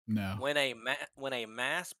No. When a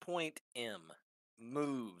mass point M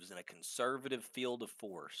moves in a conservative field of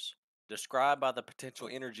force described by the potential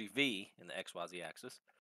energy V in the XYZ axis,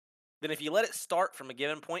 then if you let it start from a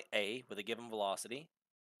given point A with a given velocity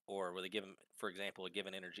or with a given, for example, a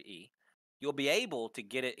given energy E, you'll be able to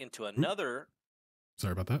get it into Oop, another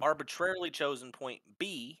sorry about that. arbitrarily chosen point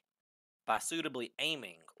B by suitably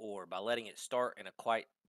aiming or by letting it start in a quite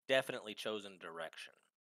definitely chosen direction.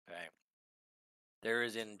 Okay. There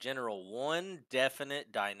is in general one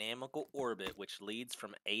definite dynamical orbit which leads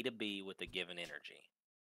from A to B with a given energy.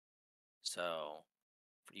 So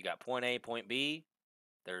you got point A, point B.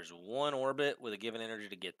 There's one orbit with a given energy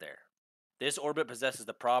to get there. This orbit possesses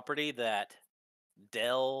the property that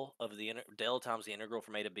del times the integral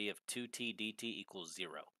from A to B of 2t dt equals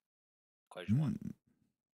 0. Equation 1. Mm.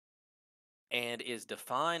 And is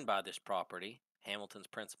defined by this property, Hamilton's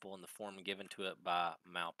principle, in the form given to it by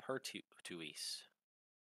Maupertuis.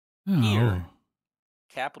 Here, Oh.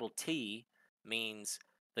 capital T means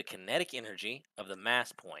the kinetic energy of the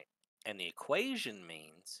mass point, and the equation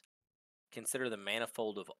means consider the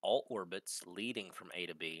manifold of all orbits leading from A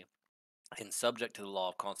to B and subject to the law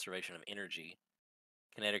of conservation of energy.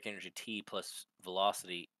 Kinetic energy T plus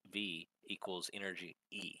velocity V equals energy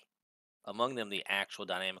E. Among them, the actual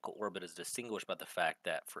dynamical orbit is distinguished by the fact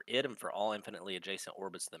that for it and for all infinitely adjacent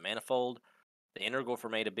orbits of the manifold, the integral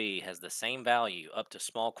from A to B has the same value up to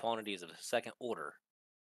small quantities of the second order.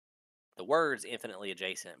 The words infinitely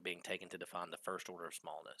adjacent being taken to define the first order of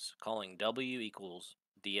smallness. Calling W equals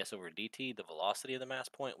ds over dt the velocity of the mass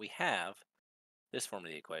point, we have this form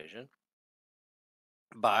of the equation,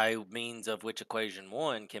 by means of which equation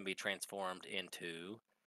 1 can be transformed into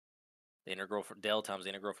the integral for del times the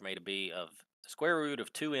integral from A to B of the square root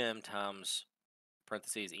of 2m times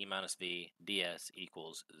parentheses e minus v ds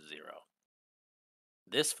equals 0.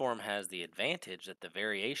 This form has the advantage that the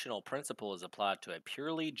variational principle is applied to a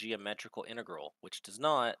purely geometrical integral, which does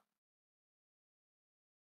not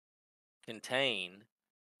contain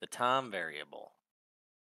the time variable.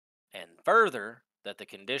 And further, that the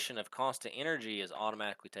condition of constant energy is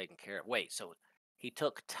automatically taken care of. Wait, so he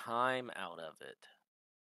took time out of it.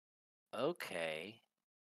 Okay.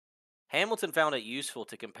 Hamilton found it useful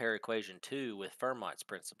to compare equation 2 with Fermat's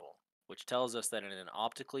principle, which tells us that in an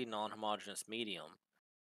optically non-homogeneous medium,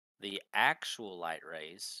 the actual light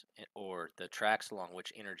rays, or the tracks along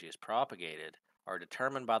which energy is propagated, are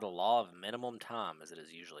determined by the law of minimum time, as it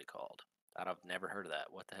is usually called. I've never heard of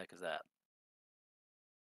that. What the heck is that?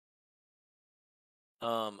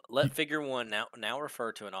 Let Y- figure 1 now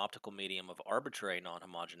refer to an optical medium of arbitrary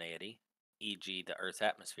non-homogeneity, e.g., the Earth's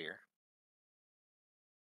atmosphere.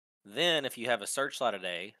 Then, if you have a searchlight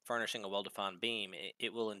array furnishing a well-defined beam,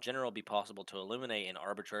 it will in general be possible to illuminate an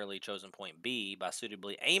arbitrarily chosen point B by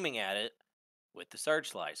suitably aiming at it with the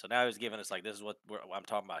searchlight. So now he's giving us like this is what I'm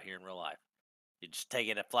talking about here in real life. You just take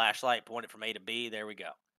in a flashlight, point it from A to B. There we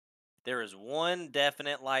go. There is one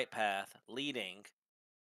definite light path leading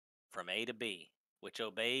from A to B, which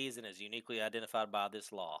obeys and is uniquely identified by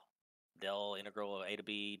this law. Del integral of A to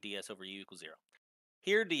B ds over u equals 0.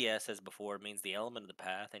 Here, ds, as before, means the element of the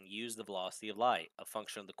path, and u is the velocity of light, a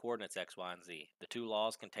function of the coordinates x, y, and z. The two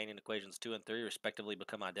laws contained in equations 2 and 3 respectively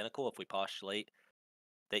become identical if we postulate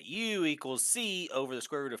that u equals c over the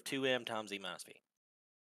square root of 2m times e minus v,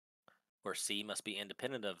 where c must be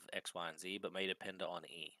independent of x, y, and z, but may depend on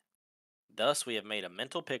e. Thus, we have made a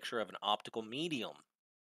mental picture of an optical medium,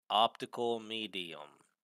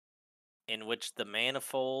 in which the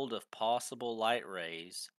manifold of possible light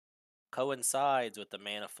rays coincides with the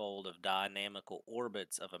manifold of dynamical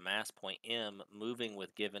orbits of a mass point M moving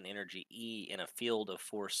with given energy E in a field of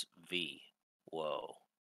force V. Whoa.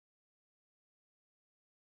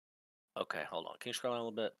 Okay, hold on. Can you scroll down a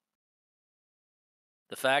little bit?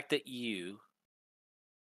 The fact that U,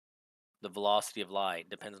 the velocity of light,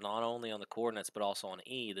 depends not only on the coordinates but also on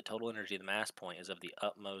E, the total energy of the mass point, is of the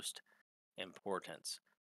utmost importance.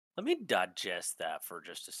 Let me digest that for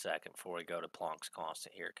just a second before we go to Planck's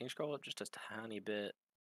constant here. Can you scroll up just a tiny bit?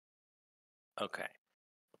 Okay.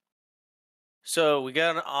 So we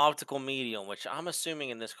got an optical medium, which I'm assuming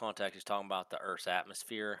in this context he's talking about the Earth's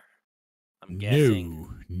atmosphere. I'm guessing.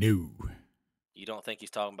 No, no. You don't think he's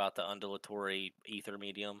talking about the undulatory ether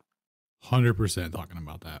medium? 100% talking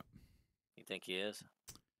about that. You think he is?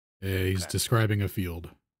 He's Okay. describing a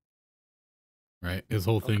field, right? His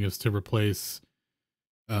whole thing Okay. is to replace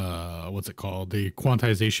what's it called? The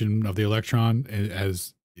quantization of the electron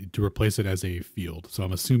as to replace it as a field. So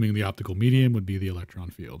I'm assuming the optical medium would be the electron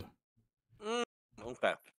field. Mm,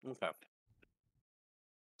 okay. Okay.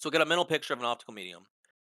 So we got a mental picture of an optical medium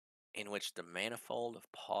in which the manifold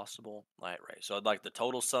of possible light rays, so like the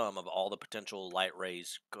total sum of all the potential light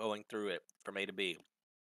rays going through it from A to B,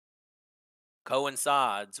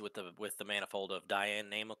 coincides with the manifold of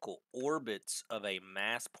dynamical orbits of a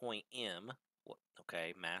mass point m.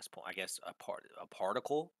 Okay, mass point. I guess a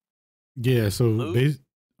particle Yeah. So move, base.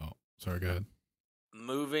 Oh, sorry. Go ahead.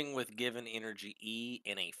 moving with given energy E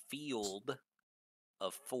in a field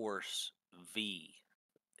of force V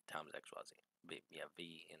times XYZ. Yeah,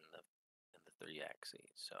 V in the three axes.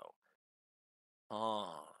 So,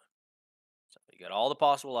 oh, so you got all the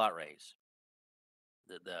possible light rays.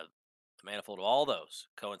 The manifold of all those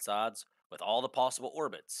coincides with all the possible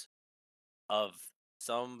orbits of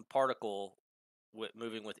some particle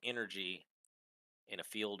moving with energy in a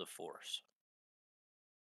field of force.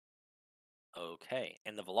 Okay,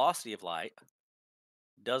 and the velocity of light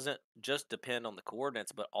doesn't just depend on the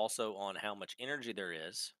coordinates, but also on how much energy there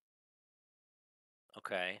is.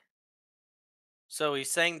 Okay, so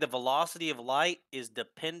he's saying the velocity of light is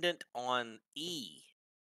dependent on E.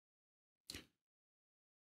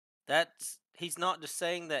 That's he's not just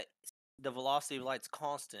saying that the velocity of light's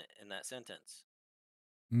constant in that sentence.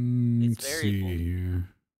 It's Let's variable. see here.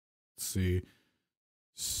 Let's see.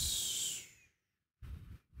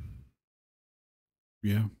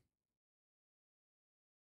 Yeah.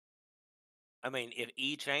 I mean, if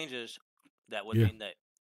E changes, that would Yeah. mean that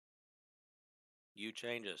U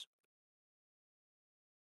changes.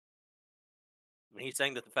 I mean, he's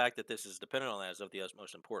saying that the fact that this is dependent on that is of the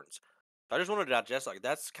utmost importance. I just want to digest, like,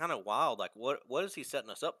 that's kind of wild. Like, what is he setting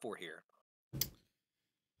us up for here?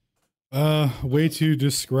 Way to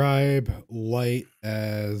describe light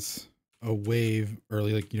as a wave or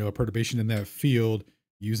like, a perturbation in that field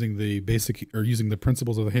using the basic or using the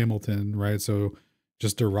principles of the Hamilton, right? So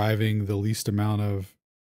just deriving the least amount of,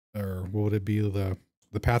 or what would it be, the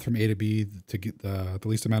path from A to B to get the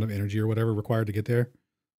least amount of energy or whatever required to get there.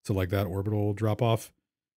 So like that orbital drop off.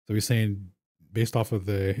 So he's saying based off of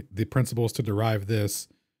the principles to derive this,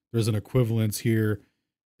 there's an equivalence here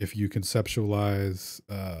if you conceptualize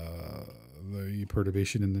the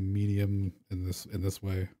perturbation in the medium in this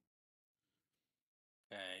way.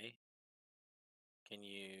 Okay. Can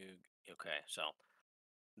you? Okay. So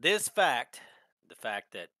this fact, the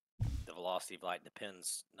fact that the velocity of light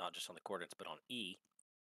depends not just on the coordinates but on E,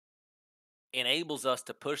 enables us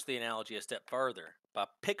to push the analogy a step further by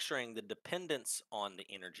picturing the dependence on the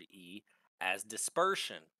energy E as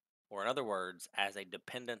dispersion, or in other words, as a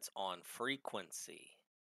dependence on frequency.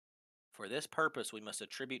 For this purpose, we must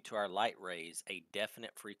attribute to our light rays a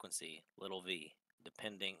definite frequency, little v,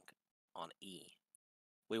 depending on E.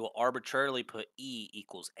 We will arbitrarily put E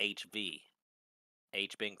equals hv,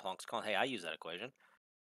 h being Planck's constant. Hey, I use that equation,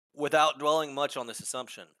 without dwelling much on this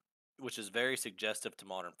assumption, which is very suggestive to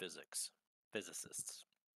modern physicists.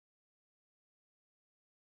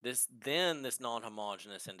 This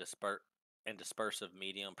non-homogeneous and dispersive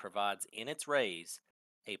medium provides in its rays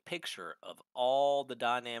a picture of all the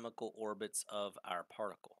dynamical orbits of our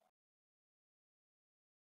particle.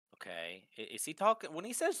 Okay, is he talking when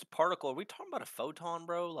he says particle? Are we talking about a photon,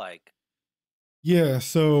 bro? Like, Yeah.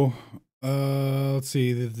 So let's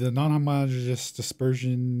see. The non-homogeneous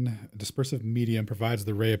dispersive medium provides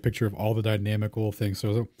the ray a picture of all the dynamical things.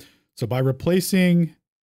 So by replacing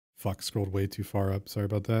fuck, scrolled way too far up. Sorry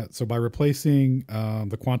about that. So by replacing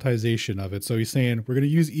the quantization of it, so he's saying we're going to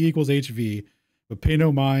use E equals HV, but pay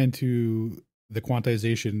no mind to the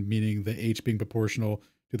quantization, meaning the H being proportional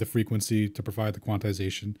to the frequency to provide the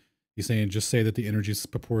quantization. He's saying just say that the energy is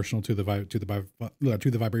proportional to the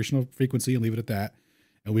vibrational frequency and leave it at that,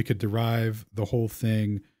 and we could derive the whole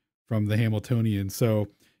thing from the Hamiltonian. So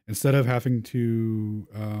instead of having to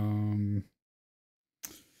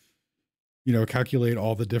calculate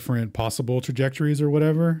all the different possible trajectories or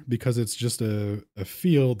whatever, because it's just a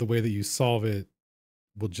field, the way that you solve it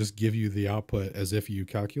will just give you the output as if you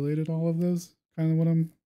calculated all of those. Kind of what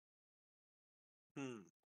I'm hmm.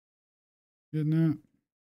 getting at.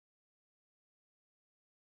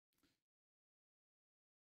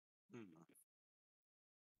 Hmm.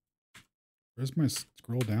 Where's my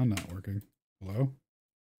scroll down not working? Hello?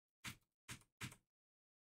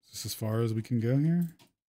 Is this as far as we can go here?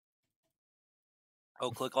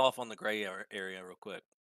 Oh, click off on the gray area real quick.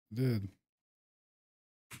 Did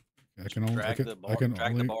I can only I Drag can the I bar, can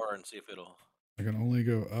drag the only bar, and see if it'll. I can only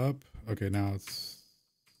go up. Okay, now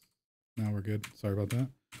we're good. Sorry about that.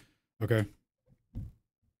 Okay.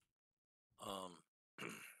 Um,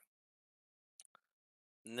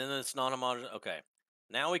 and then it's non-homogeneous. Okay,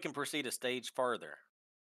 now we can proceed a stage further.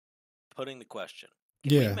 Putting the question: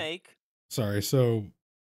 can we Yeah. make? Sorry. So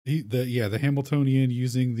The Hamiltonian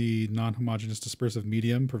using the non-homogeneous dispersive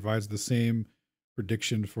medium provides the same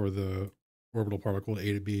prediction for the orbital particle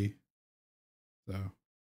A to B. So that's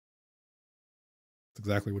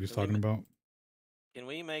exactly what he's Can we talking about. can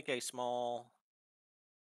we make a small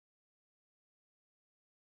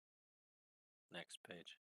next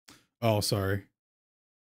page? Oh, sorry.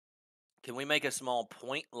 Can we make a small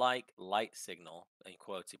point-like light signal, in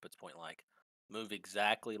quotes he puts point-like, move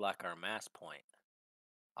exactly like our mass point?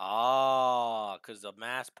 Ah, because the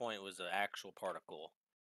mass point was an actual particle.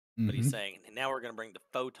 But he's Mm-hmm. saying, now we're going to bring the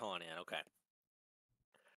photon in. Okay.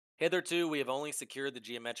 Hitherto, we have only secured the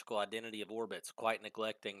geometrical identity of orbits, quite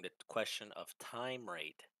neglecting the question of time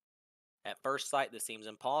rate. At first sight, this seems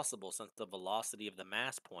impossible since the velocity of the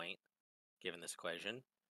mass point, given this equation,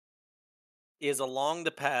 is along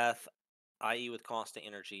the path, i.e., with constant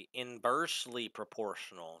energy, inversely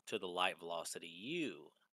proportional to the light velocity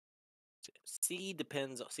u. See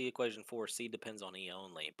equation 4, C depends on E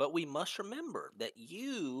only. But we must remember that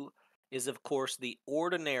U is, of course, the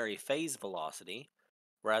ordinary phase velocity,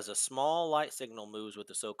 whereas a small light signal moves with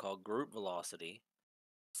the so called group velocity,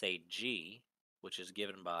 say G, which is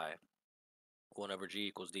given by 1 over G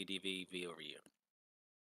equals ddv V over U.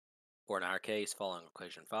 Or in our case, following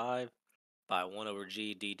equation 5, by 1 over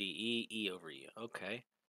G dde E over U. Okay.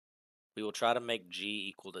 We will try to make G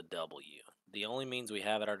equal to W. The only means we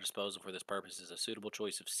have at our disposal for this purpose is a suitable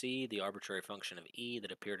choice of C, the arbitrary function of E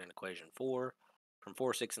that appeared in equation 4. From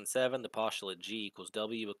 4, 6, and 7, the postulate G equals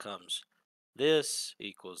W becomes this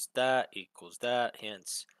equals that,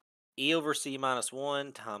 hence E over C minus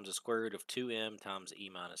 1 times the square root of 2m times E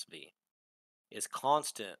minus V is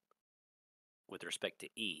constant with respect to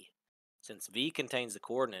E. Since V contains the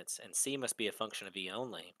coordinates and C must be a function of E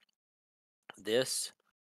only, this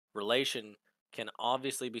relation can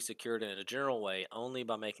obviously be secured in a general way only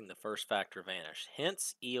by making the first factor vanish.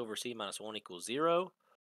 Hence, E over C minus 1 equals 0,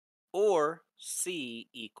 or C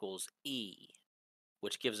equals E,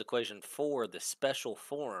 which gives equation 4 the special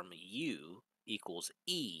form U equals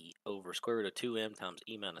E over square root of 2m times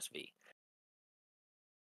E minus V.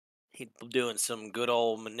 He's doing some good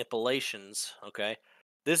old manipulations, okay?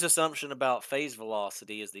 This assumption about phase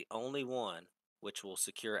velocity is the only one which will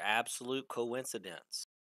secure absolute coincidence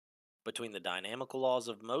between the dynamical laws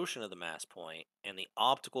of motion of the mass point and the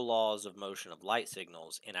optical laws of motion of light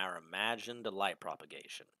signals in our imagined light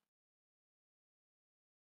propagation.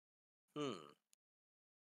 Hmm.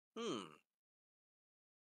 Hmm.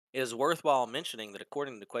 It is worthwhile mentioning that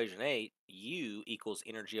according to equation 8, U equals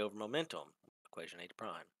energy over momentum, equation 8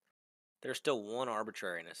 prime. There's still one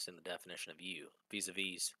arbitrariness in the definition of U,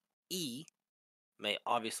 vis-a-vis E may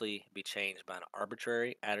obviously be changed by an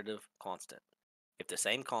arbitrary additive constant if the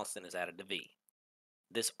same constant is added to V.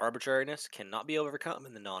 This arbitrariness cannot be overcome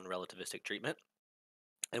in the non-relativistic treatment,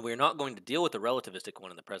 and we're not going to deal with the relativistic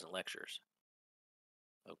one in the present lectures.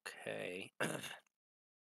 Okay.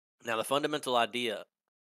 Now, the fundamental idea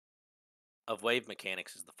of wave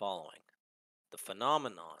mechanics is the following. The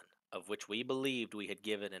phenomenon of which we believed we had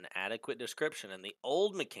given an adequate description in the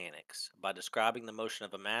old mechanics by describing the motion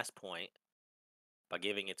of a mass point by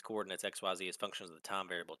giving its coordinates xyz as functions of the time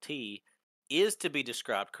variable t is to be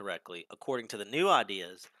described correctly according to the new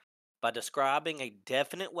ideas by describing a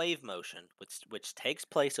definite wave motion which takes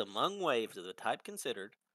place among waves of the type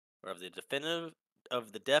considered, or of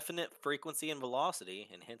the definite frequency and velocity,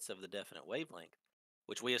 and hence of the definite wavelength,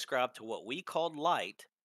 which we ascribe to what we called light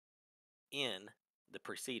in the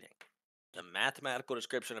preceding. The mathematical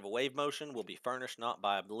description of a wave motion will be furnished not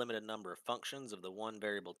by a limited number of functions of the one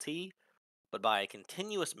variable t, but by a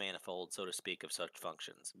continuous manifold, so to speak, of such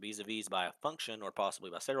functions, vis-a-vis by a function or possibly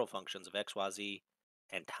by several functions of xyz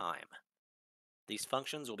and time. These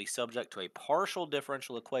functions will be subject to a partial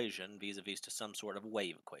differential equation vis-a-vis to some sort of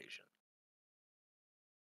wave equation.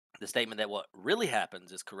 The statement that what really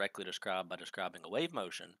happens is correctly described by describing a wave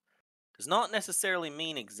motion does not necessarily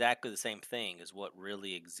mean exactly the same thing as what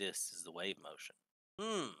really exists as the wave motion.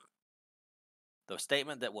 The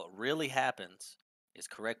statement that what really happens is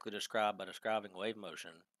correctly described by describing wave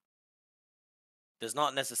motion does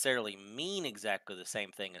not necessarily mean exactly the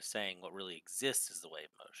same thing as saying what really exists as the wave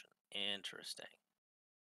motion. Interesting.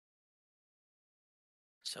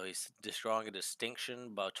 So he's drawing a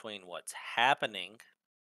distinction between what's happening,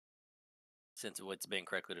 since it's being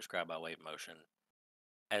correctly described by wave motion,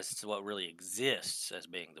 as to what really exists as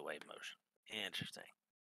being the wave motion. Interesting.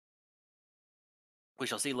 We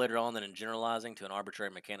shall see later on that in generalizing to an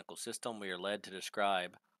arbitrary mechanical system, we are led to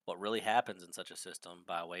describe what really happens in such a system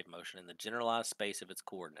by a wave motion in the generalized space of its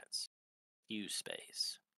coordinates, Q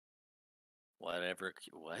space.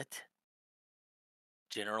 What?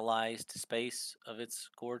 generalized space of its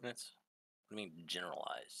coordinates? I mean,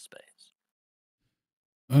 generalized space.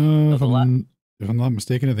 Uh, So if the la- I'm if I'm not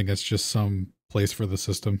mistaken, I think that's just some place for the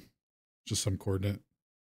system, just some coordinate.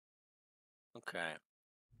 okay.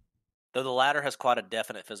 Though the latter has quite a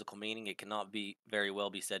definite physical meaning, it cannot be very well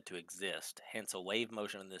be said to exist. Hence, a wave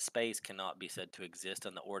motion in this space cannot be said to exist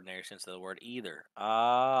in the ordinary sense of the word either.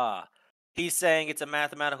 Ah, he's saying it's a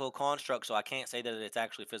mathematical construct, so I can't say that it's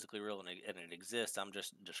actually physically real and it exists. I'm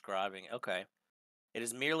just describing. Okay. It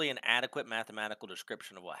is merely an adequate mathematical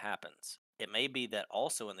description of what happens. It may be that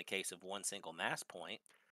also in the case of one single mass point,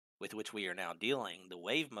 with which we are now dealing, the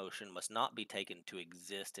wave motion must not be taken to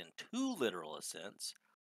exist in too literal a sense,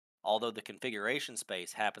 although the configuration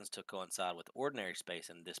space happens to coincide with ordinary space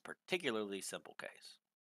in this particularly simple case.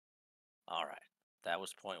 All right, that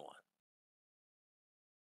was point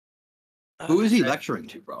one. Who is he Okay. lecturing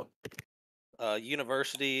to, bro?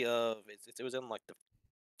 University of it was in like the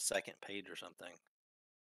second page or something.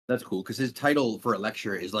 That's cool because his title for a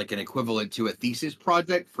lecture is like an equivalent to a thesis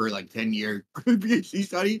project for like 10-year PhD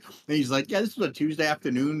study. And he's like, yeah, this was a Tuesday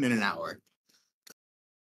afternoon in an hour.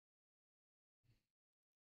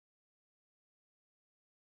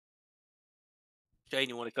 Shane,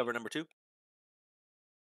 you want to cover number two?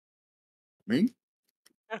 Me?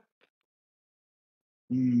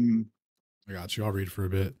 Yeah. I got you. I'll read for a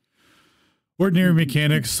bit. Ordinary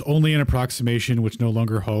mechanics, only an approximation which no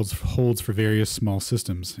longer holds for various small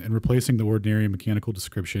systems. In replacing the ordinary mechanical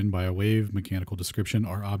description by a wave mechanical description,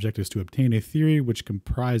 our object is to obtain a theory which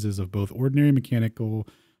comprises of both ordinary mechanical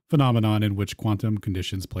phenomenon in which quantum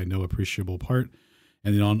conditions play no appreciable part,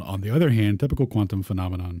 and then on the other hand, typical quantum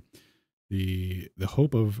phenomenon. The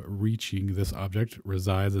hope of reaching this object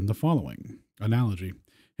resides in the following analogy.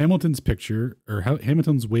 Hamilton's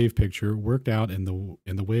wave picture, worked out in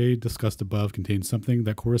the way discussed above, contains something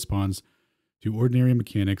that corresponds to ordinary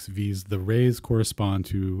mechanics, viz. The rays correspond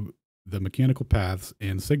to the mechanical paths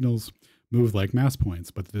and signals move like mass points,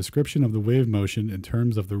 but the description of the wave motion in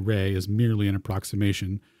terms of the ray is merely an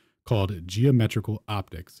approximation called geometrical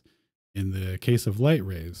optics in the case of light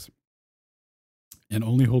rays, and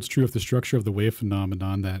only holds true if the structure of the wave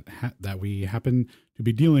phenomenon that we happen to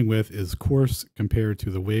be dealing with is coarse compared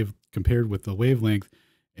with the wavelength,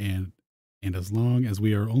 and as long as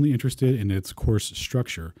we are only interested in its coarse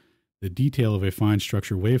structure, the detail of a fine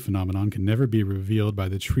structure wave phenomenon can never be revealed by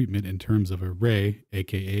the treatment in terms of a ray,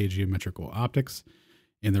 aka geometrical optics,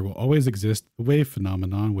 and there will always exist the wave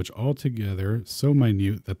phenomenon, which altogether so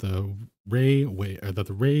minute that the ray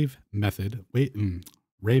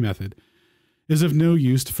method is of no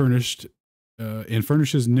use and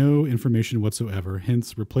furnishes no information whatsoever.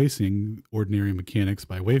 Hence, replacing ordinary mechanics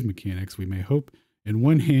by wave mechanics, we may hope, in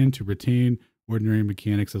one hand, to retain ordinary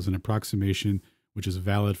mechanics as an approximation which is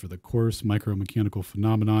valid for the coarse micromechanical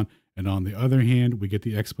phenomenon, and on the other hand, we get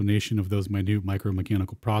the explanation of those minute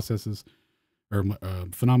micromechanical processes or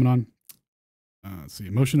phenomenon. Let's see,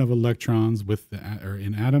 motion of electrons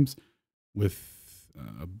in atoms with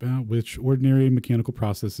about which ordinary mechanical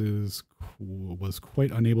processes was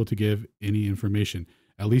quite unable to give any information.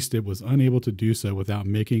 At least it was unable to do so without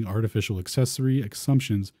making artificial accessory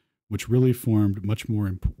assumptions, which really formed much more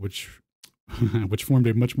which formed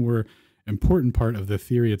a much more important part of the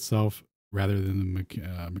theory itself rather than the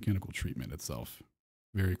mechanical treatment itself.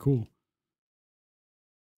 Very cool.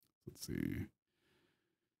 Let's see.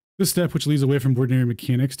 This step, which leads away from ordinary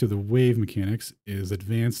mechanics to the wave mechanics, is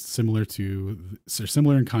advanced similar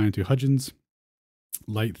in kind to Huygens'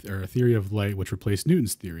 theory of light, which replaced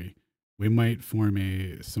Newton's theory. We might form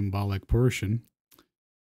a symbolic portion.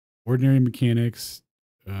 Ordinary mechanics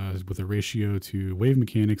with a ratio to wave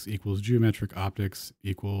mechanics equals geometric optics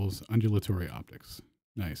equals undulatory optics.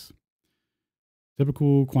 Nice.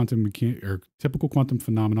 Typical quantum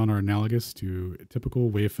phenomenon are analogous to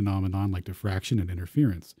typical wave phenomenon like diffraction and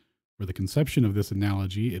interference. For the conception of this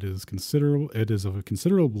analogy, it is of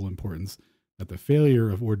considerable importance that the failure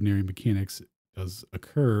of ordinary mechanics does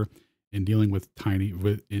occur in dealing with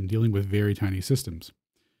very tiny systems.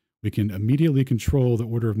 We can immediately control the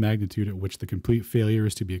order of magnitude at which the complete failure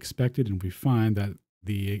is to be expected, and we find that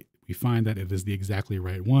it is the exactly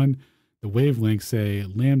right one. The wavelength, say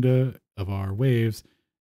lambda of our waves,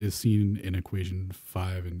 is seen in equation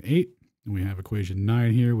 5 and 8. And we have equation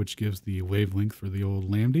 9 here, which gives the wavelength for the old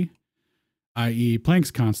lambda, i.e.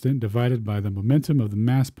 Planck's constant divided by the momentum of the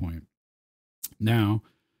mass point. Now,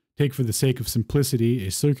 take for the sake of simplicity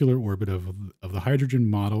a circular orbit of the hydrogen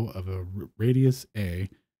model of a radius a,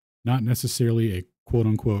 not necessarily a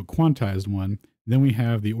quote-unquote quantized one. Then we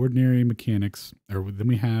have by ordinary mechanics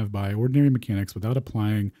without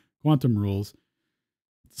applying quantum rules,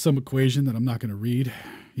 some equation that I'm not going to read,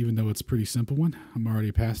 even though it's a pretty simple one. I'm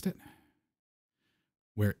already past it.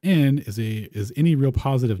 Where n is any real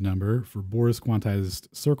positive number for Bohr's quantized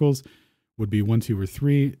circles would be 1, 2, or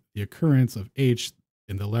 3. The occurrence of h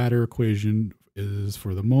in the latter equation is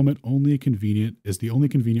for the moment the only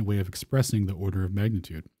convenient way of expressing the order of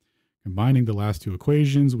magnitude. Combining the last two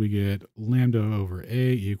equations, we get lambda over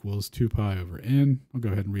a equals 2 pi over n. I'll go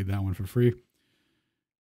ahead and read that one for free.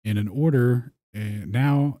 In an order,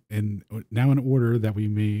 now in order that we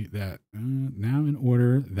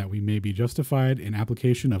may be justified in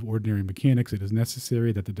application of ordinary mechanics, it is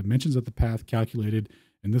necessary that the dimensions of the path calculated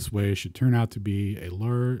in this way should turn out to be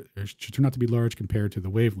large compared to the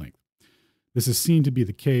wavelength. This is seen to be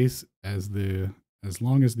the case as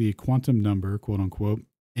long as the quantum number, quote unquote,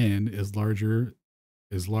 n is large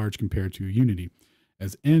compared to unity.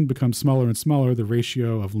 As n becomes smaller and smaller, the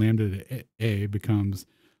ratio of lambda to a becomes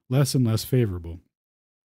less and less favorable.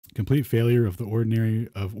 Complete failure of ordinary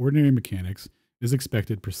mechanics is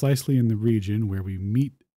expected precisely in the region where we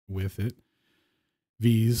meet with it,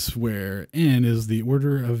 viz., where n is the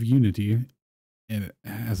order of unity, and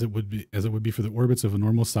as it would be for the orbits of a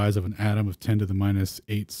normal size of an atom of 10 to the minus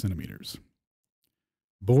 8 centimeters.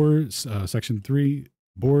 Section 3.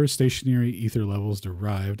 Bohr's stationary ether levels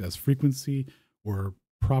derived as frequency or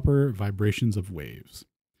proper vibrations of waves.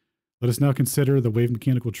 Let us now consider the wave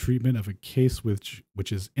mechanical treatment of a case which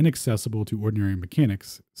is inaccessible to ordinary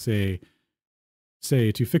mechanics. Say,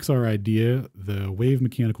 to fix our idea, the wave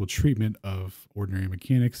mechanical treatment of ordinary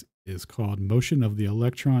mechanics is called motion of the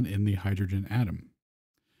electron in the hydrogen atom.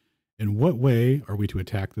 In what way are we to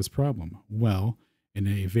attack this problem? Well, in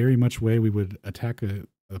a very much way we would attack the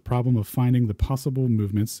problem of finding the possible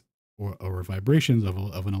movements or vibrations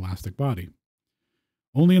of an elastic body.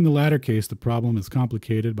 Only in the latter case, the problem is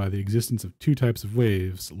complicated by the existence of two types of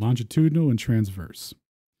waves, longitudinal and transverse.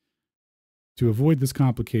 To avoid this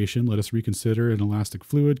complication, let us reconsider an elastic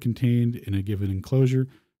fluid contained in a given enclosure.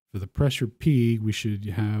 For the pressure P, we should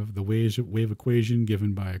have the wave equation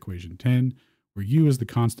given by equation 10, where U is the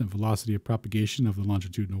constant velocity of propagation of the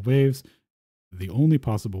longitudinal waves. The only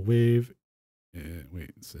possible wave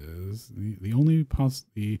it says the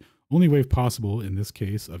only wave possible in this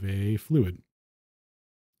case of a fluid.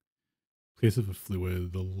 Case of a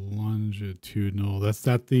fluid, the longitudinal. Is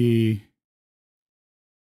that the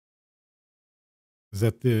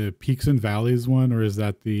peaks and valleys one, or is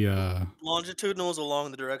that the longitudinal is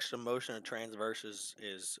along the direction of motion, and transverse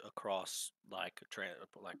is across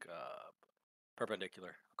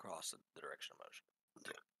perpendicular across the direction of motion.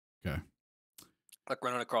 Okay. Like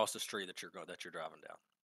running across the street that you're driving down.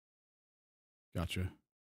 Gotcha.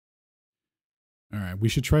 All right. We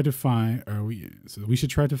should try to find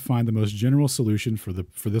the most general solution for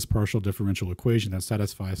this partial differential equation that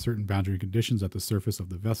satisfies certain boundary conditions at the surface of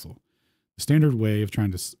the vessel. The standard way of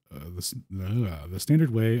the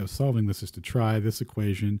standard way of solving this is to try this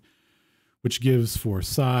equation, which gives for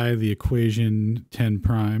psi the equation 10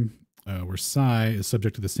 prime, where psi is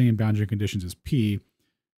subject to the same boundary conditions as p.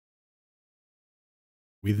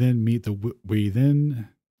 We then meet with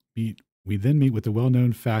the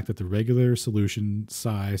well-known fact that the regular solution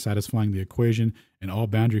psi satisfying the equation and all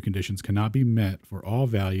boundary conditions cannot be met for all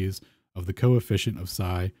values of the coefficient of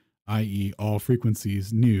psi, i.e. all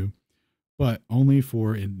frequencies nu, but only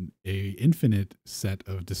for an infinite set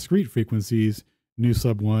of discrete frequencies, nu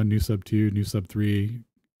sub 1, nu sub 2, nu sub 3,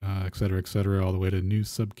 et cetera, all the way to nu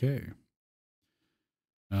sub k,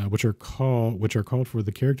 which are called for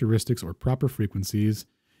the characteristics or proper frequencies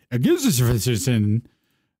of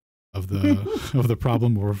the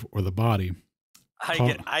problem or the body.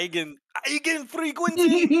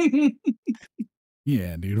 Eigenfrequency.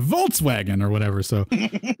 Yeah, dude, Volkswagen or whatever. So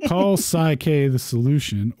call psi k the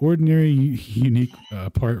solution, ordinary unique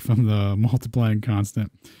apart from the multiplying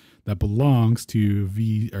constant that belongs to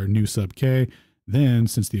v or nu sub k. Then,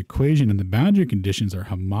 since the equation and the boundary conditions are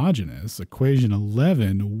homogeneous, equation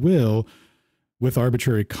 11 will, with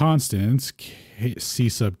arbitrary constants, c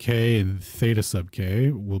sub k and theta sub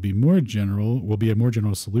k, will be a more general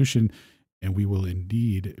solution, and will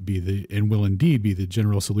indeed be the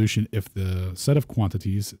general solution if the set of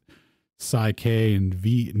quantities psi k and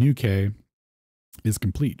v nu k is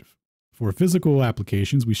complete. For physical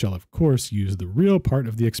applications, we shall of course use the real part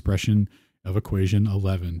of the expression of equation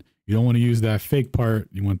 11. You don't want to use that fake part.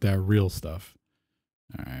 You want that real stuff.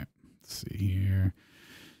 All right. Let's see here.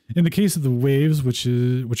 In the case of the waves, which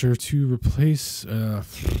are to replace our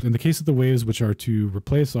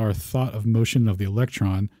thought of motion of the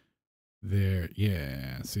electron, there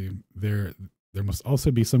must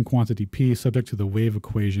also be some quantity p subject to the wave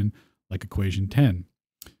equation, like equation 10.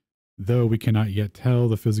 Though we cannot yet tell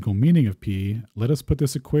the physical meaning of P, let us put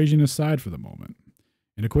this equation aside for the moment.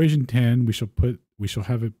 In equation 10, we shall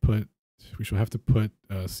have to put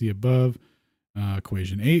C above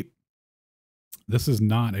equation 8. This is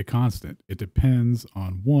not a constant. It depends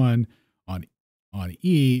on on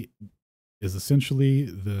E is essentially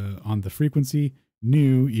on the frequency.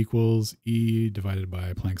 Nu equals E divided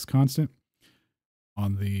by Planck's constant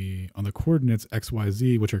on the coordinates x, y,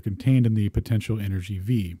 z, which are contained in the potential energy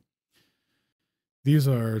V. These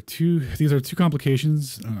are two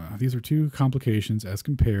complications. These are two complications as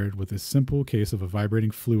compared with a simple case of a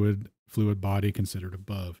vibrating fluid body considered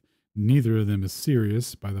above. Neither of them is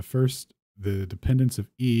serious. By the first, the dependence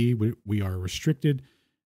of E, we are restricted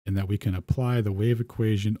in that we can apply the wave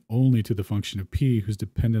equation only to the function of P, whose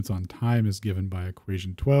dependence on time is given by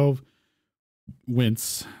equation 12,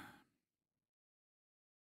 whence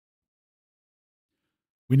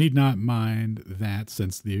we need not mind that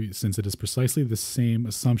since it is precisely the same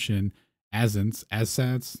assumption as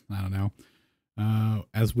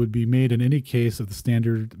would be made in any case of the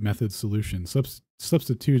standard method solution.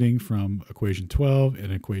 Substituting from equation 12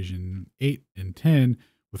 and equation 8 and 10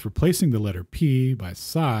 with replacing the letter P by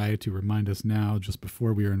psi to remind us now just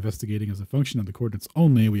before we are investigating as a function of the coordinates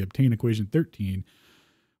only, we obtain equation 13.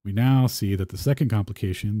 We now see that the second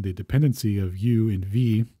complication, the dependency of U in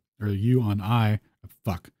V, or U on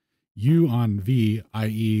U on V,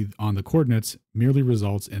 i.e. on the coordinates, merely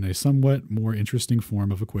results in a somewhat more interesting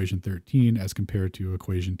form of equation 13 as compared to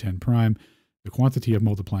equation 10 prime, the quantity of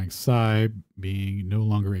multiplying psi being no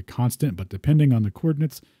longer a constant but depending on the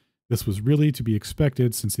coordinates. This was really to be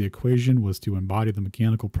expected since the equation was to embody the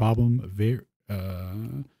mechanical problem.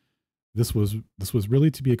 This was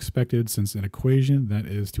really to be expected since an equation that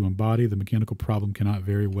is to embody the mechanical problem cannot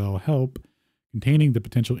very well help containing the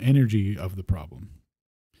potential energy of the problem.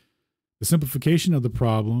 The simplification of the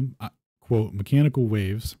problem, quote, mechanical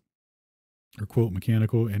waves, or quote,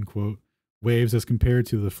 mechanical, end quote, waves as compared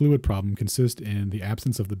to the fluid problem consist in the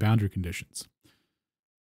absence of the boundary conditions.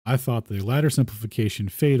 I thought the latter simplification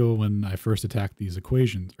fatal when I first attacked these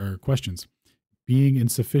equations or questions. Being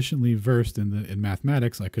insufficiently versed in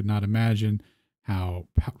mathematics, I could not imagine how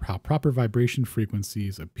proper vibration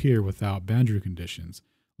frequencies appear without boundary conditions.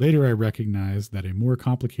 Later, I recognized that a more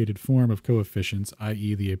complicated form of coefficients,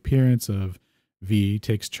 i.e., the appearance of V,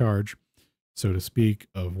 takes charge, so to speak,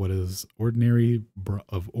 of what is ordinarily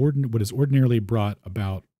brought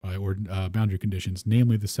about by boundary conditions,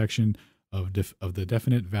 namely the section of the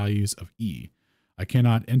definite values of E. I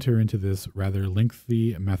cannot enter into this rather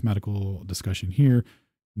lengthy mathematical discussion here,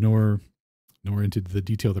 nor into the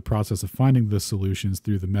detail of the process of finding the solutions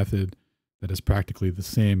through the method that is practically the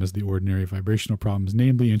same as the ordinary vibrational problems,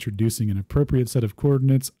 namely introducing an appropriate set of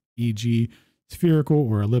coordinates, e.g. spherical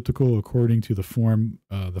or elliptical according to the form,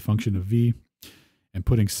 the function of V, and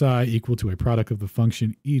putting psi equal to a product of the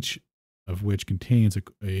function, each of which contains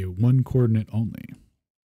a one coordinate only.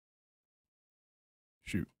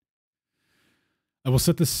 Shoot. I will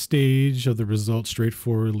set the stage of the result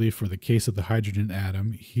straightforwardly for the case of the hydrogen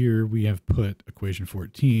atom. Here we have put equation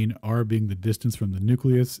 14, R being the distance from the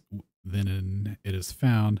nucleus. Then it is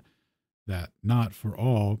found that not for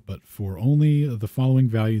all, but for only the following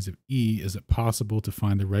values of E is it possible to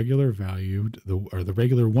find the regular valued, the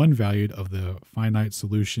regular one valued of the finite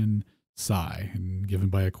solution psi, and given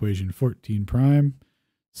by equation 14 prime,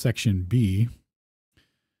 section B.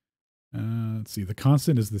 Let's see. The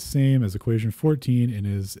constant is the same as equation 14 and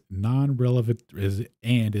is in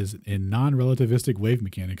non-relativistic wave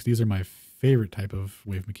mechanics. These are my favorite type of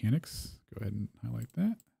wave mechanics. Go ahead and highlight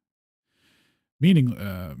that.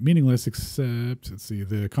 Meaningless except, let's see,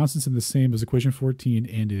 the constant's in the same as equation 14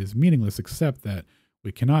 and is meaningless except that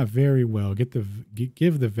we cannot very well give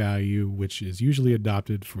the value which is usually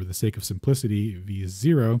adopted for the sake of simplicity, V is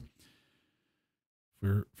 0.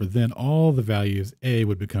 For then all the values A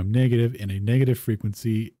would become negative, and a negative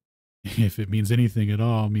frequency, if it means anything at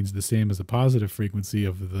all, means the same as a positive frequency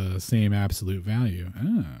of the same absolute value.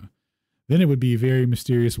 Then it would be very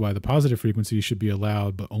mysterious why the positive frequency should be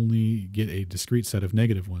allowed but only get a discrete set of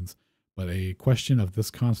negative ones. But a question of this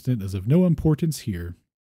constant is of no importance here.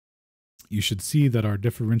 You should see that our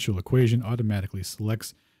differential equation automatically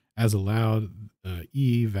selects as allowed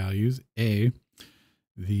E values A.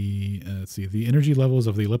 The energy levels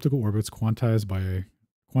of the elliptical orbits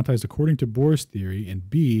quantized according to Bohr's theory, and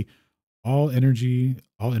B, all energy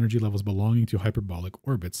levels belonging to hyperbolic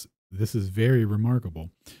orbits. This is very remarkable.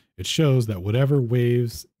 It shows that whatever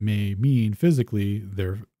waves may mean physically,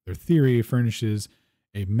 their theory furnishes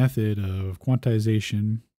a method of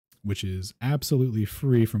quantization which is absolutely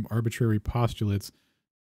free from arbitrary postulates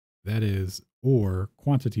That is, or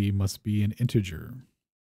quantity must be an integer.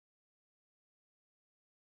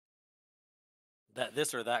 That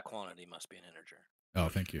this or that quantity must be an integer. Oh,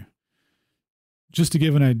 thank you. Just to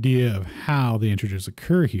give an idea of how the integers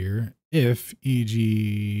occur here, if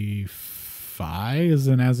e.g. phi is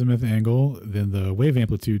an azimuth angle, then the wave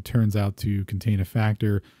amplitude turns out to contain a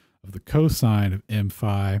factor of the cosine of m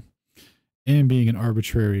phi. M being an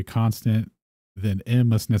arbitrary constant, then m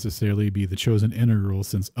must necessarily be the chosen integral,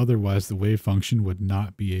 since otherwise the wave function would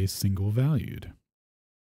not be single valued.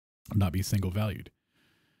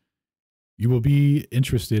 You will be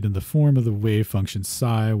interested in the form of the wave function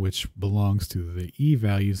psi, which belongs to the e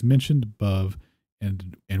values mentioned above,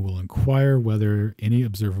 and will inquire whether any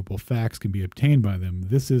observable facts can be obtained by them.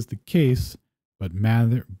 This is the case, but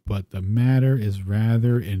the matter is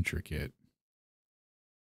rather intricate.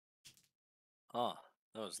 Ah,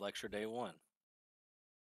 that was lecture day 1.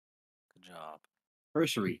 Good job.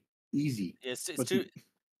 Cursory, easy. It's But too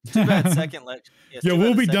bad second lecture. Yeah,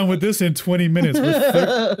 we'll be done with this in 20 minutes.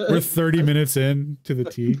 We're 30 minutes in to the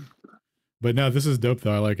T. But no, this is dope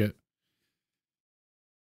though. I like it.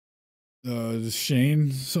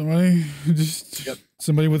 Shane, somebody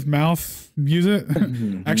with mouth, use it.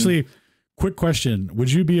 Actually, quick question.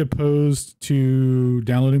 Would you be opposed to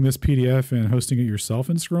downloading this PDF and hosting it yourself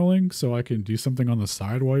and scrolling so I can do something on the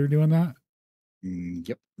side while you're doing that?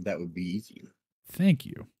 Yep, that would be easy. Thank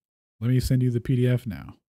you. Let me send you the PDF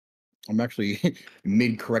now. I'm actually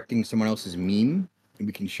mid correcting someone else's meme, and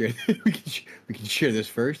we can share. we can share this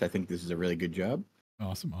first. I think this is a really good job.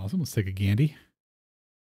 Awesome. Let's take a Gandy.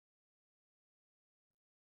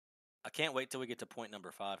 I can't wait till we get to point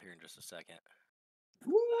number 5 here in just a second.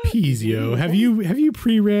 Pizio, have you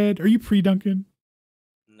pre-read? Are you pre-Duncan?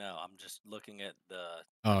 No, I'm just looking at the.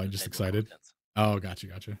 Oh, just excited. Oh, gotcha.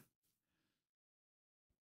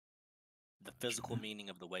 The physical meaning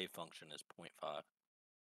of the wave function is 0.5.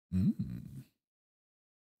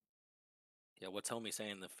 Yeah, what's homie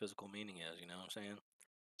saying the physical meaning is? You know what I'm saying?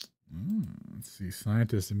 Let's see.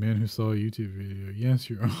 Scientist, a man who saw a YouTube video. Yes,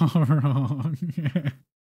 you're all wrong.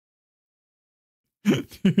 That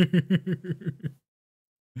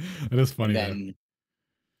is funny. Then,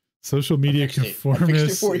 social media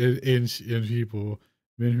conformists in people.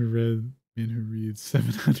 Men who read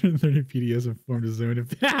 730 PDFs and formed a zone of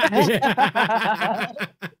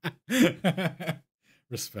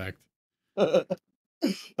respect. All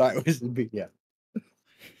right, where's the PDF?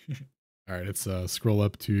 All right, it's scroll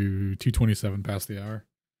up to 2:27 past the hour.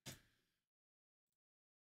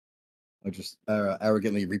 I'll just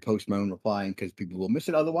arrogantly repost my own reply because people will miss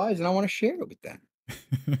it otherwise, and I want to share it with them.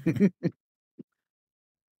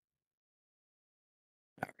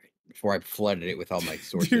 All right, before I flooded it with all my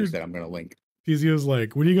sources that I'm going to link. Pizio's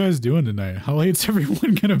like, what are you guys doing tonight? How late's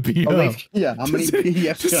everyone going to be up? Yeah, how many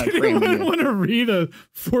PDFs can I cram in? Anyone want to read a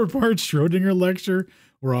 4-part Schrödinger lecture?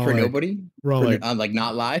 We're all for like, nobody? We're all like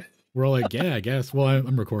not live? We're all like, yeah, I guess. Well,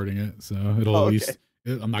 I'm recording it, so it'll at least.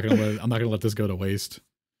 I'm not gonna let this go to waste.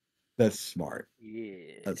 That's smart. Yeah,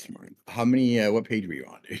 that's smart. How many? What page were you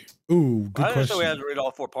on, dude? Ooh, good question. I didn't know we had to read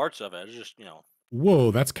all 4 parts of it. It's just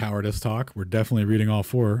Whoa, that's cowardice talk. We're definitely reading all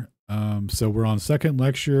 4. So we're on second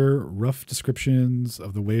lecture, rough descriptions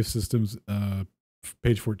of the wave systems,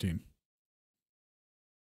 page 14.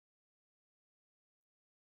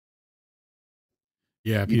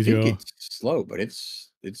 Yeah, you think it's slow, but it's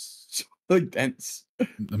so dense.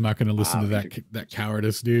 I'm not going to listen to that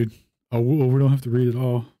cowardice, dude. Oh, we don't have to read it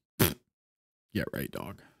all. Yeah, right,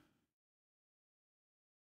 dog.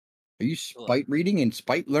 Are you spite reading and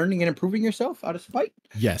spite learning and improving yourself out of spite?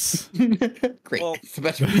 Yes. Great. Well, it's the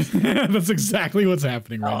best reason. That's exactly what's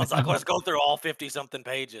happening right now. It's like, let's go through all 50-something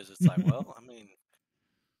pages. It's like, well, I mean.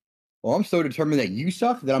 Well, I'm so determined that you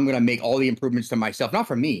suck that I'm going to make all the improvements to myself. Not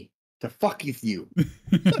for me. To fuck with you.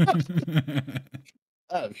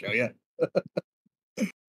 I'll show you.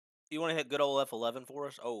 You want to hit good old F11 for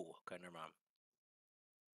us? Oh, okay, never mind.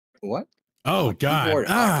 What? Oh, God.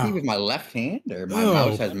 Hotkey with my left hand, or my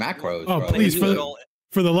mouse has macros. Oh, bro. please,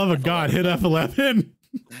 for the love of God, hit F11.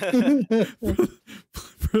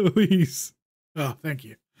 Please. Oh, thank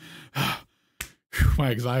you. My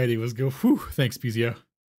anxiety was go. Whew. Thanks, Pizio.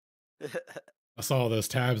 I saw those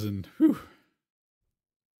tabs and whew.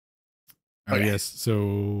 All right, yes.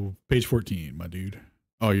 So page 14, my dude.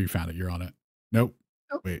 Oh, you found it. You're on it. Nope.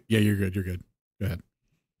 Wait. Yeah, you're good. You're good. Go ahead.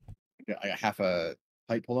 I got half a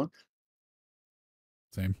pipe. Hold on.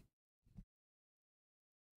 Same.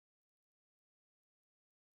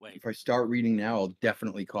 Wait. If I start reading now, I'll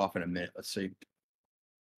definitely cough in a minute. Let's see.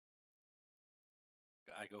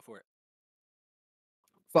 I go for it.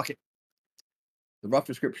 Fuck it. The rough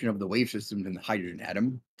description of the wave systems in the hydrogen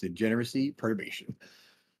atom, degeneracy, perturbation.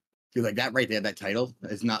 Feel like that right there, that title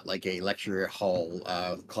is not like a lecture hall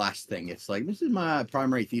class thing. It's like, this is my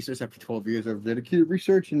primary thesis after 12 years of dedicated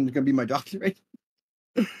research and it's going to be my doctorate.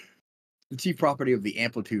 The chief property of the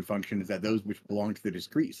amplitude function is that those which belong to the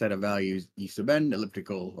discrete set of values E sub n,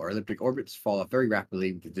 elliptical or elliptic orbits, fall off very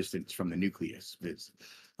rapidly with the distance from the nucleus. It's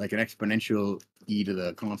like an exponential e to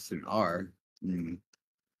the constant r.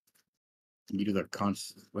 E to the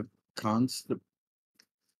constant, what constant?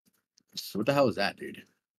 So what the hell is that, dude?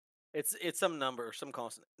 It's some number, some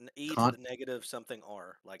constant. E to Con, the negative something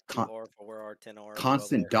r, like con, 2r, 4r, 10r, 12r.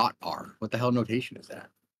 constant dot r. What the hell notation is that?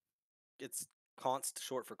 It's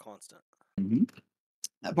short for constant. Mm-hmm.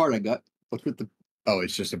 That part I got. What's with the? Oh,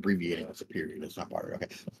 it's just abbreviating. That's a period. It's not part of it.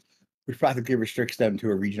 Okay. Which practically restricts them to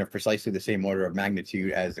a region of precisely the same order of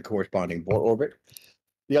magnitude as the corresponding Bohr orbit.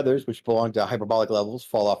 The others, which belong to hyperbolic levels,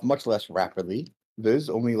 fall off much less rapidly, viz.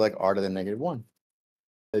 Only like r to the -1.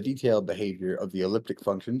 The detailed behavior of the elliptic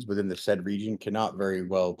functions within the said region cannot very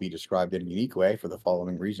well be described in a unique way for the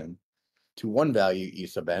following reason. To one value E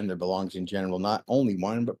sub n, there belongs in general not only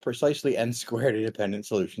one, but precisely n squared independent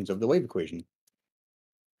solutions of the wave equation.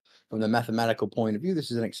 From the mathematical point of view, this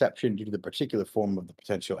is an exception due to the particular form of the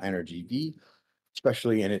potential energy V,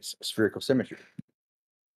 especially in its spherical symmetry.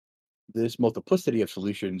 This multiplicity of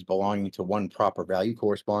solutions belonging to one proper value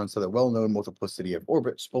corresponds to the well-known multiplicity of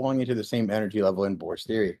orbits belonging to the same energy level in Bohr's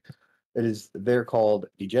theory. It is there called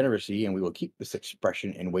degeneracy, and we will keep this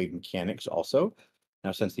expression in wave mechanics also.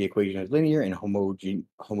 Now, since the equation is linear and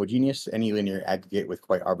homogeneous, any linear aggregate with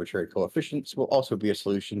quite arbitrary coefficients will also be a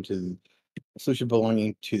solution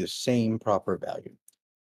belonging to the same proper value.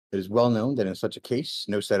 It is well known that in such a case,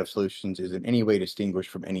 no set of solutions is in any way distinguished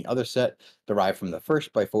from any other set derived from the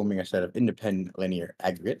first by forming a set of independent linear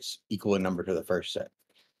aggregates equal in number to the first set.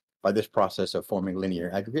 By this process of forming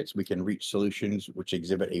linear aggregates, we can reach solutions which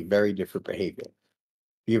exhibit a very different behavior.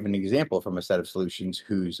 We give an example from a set of solutions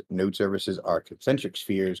whose node surfaces are concentric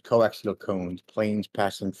spheres, coaxial cones, planes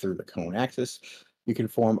passing through the cone axis. You can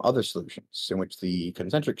form other solutions in which the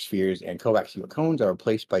concentric spheres and coaxial cones are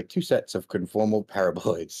replaced by two sets of conformal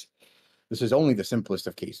paraboloids. This is only the simplest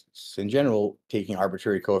of cases. In general, taking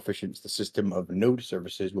arbitrary coefficients, the system of node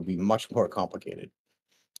surfaces will be much more complicated.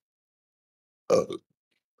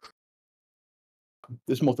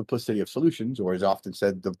 This multiplicity of solutions, or as often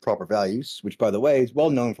said, the proper values, which by the way is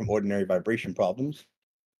well known from ordinary vibration problems,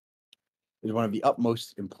 is one of the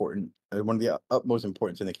utmost importance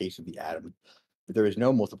in the case of the atom. If there is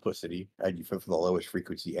no multiplicity, for the lowest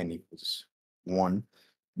frequency n equals 1,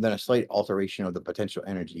 then a slight alteration of the potential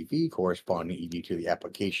energy V corresponding e.g. to the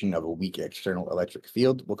application of a weak external electric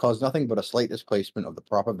field will cause nothing but a slight displacement of the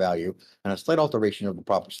proper value and a slight alteration of the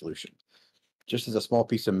proper solution. Just as a small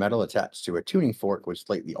piece of metal attached to a tuning fork would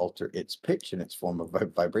slightly alter its pitch and its form of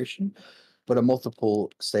vibration, but a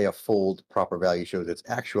multiple, say a fold proper value shows its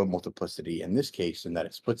actual multiplicity in this case in that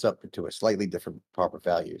it splits up into a slightly different proper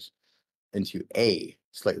values, into a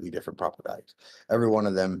slightly different proper values. Every one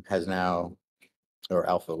of them has now, or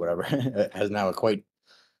alpha, whatever, has now a quite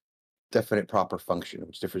definite proper function,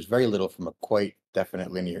 which differs very little from a quite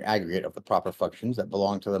definite linear aggregate of the proper functions that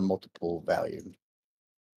belong to the multiple value.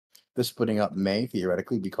 This splitting up may,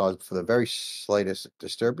 theoretically, be caused for the very slightest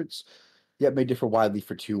disturbance, yet may differ widely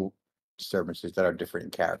for two disturbances that are different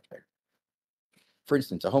in character. For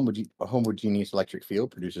instance, a homogeneous electric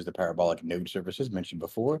field produces the parabolic node surfaces mentioned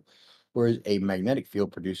before, whereas a magnetic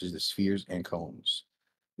field produces the spheres and cones.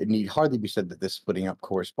 It need hardly be said that this splitting up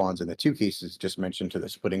corresponds in the two cases just mentioned to the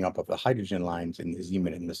splitting up of the hydrogen lines in the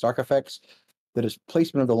Zeeman and the Stark effects. The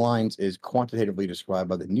displacement of the lines is quantitatively described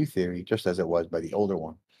by the new theory, just as it was by the older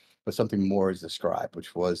one. But something more is described,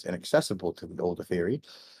 which was inaccessible to the older theory,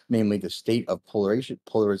 namely the state of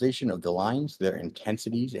polarization of the lines, their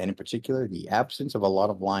intensities, and in particular, the absence of a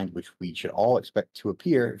lot of lines which we should all expect to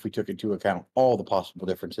appear if we took into account all the possible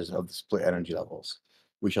differences of the split energy levels.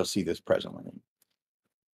 We shall see this presently.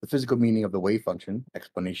 The physical meaning of the wave function,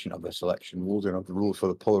 explanation of the selection rules, and of the rules for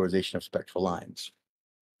the polarization of spectral lines.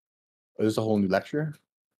 Is this a whole new lecture?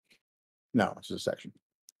 No, it's just a section.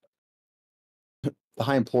 The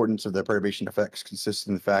high importance of the perturbation effects consists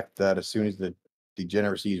in the fact that as soon as the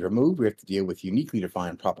degeneracy is removed, we have to deal with uniquely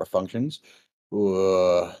defined proper functions.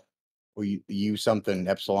 We use something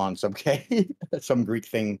epsilon sub k, some Greek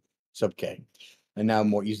thing sub k, and now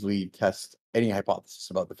more easily test any hypothesis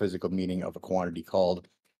about the physical meaning of a quantity called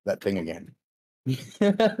that thing again.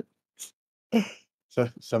 So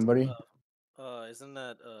somebody, Isn't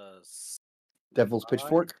that Devil's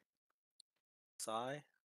Pitchfork? psi?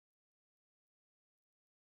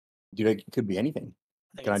 Dude, it could be anything.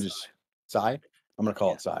 I think Can I it's just sigh? I'm going to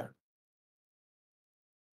call it psi.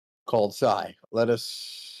 Called psi. Let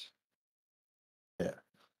us,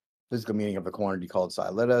 physical meaning of the quantity called psi.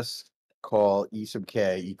 Let us call E sub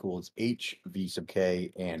k equals h v sub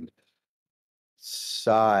k and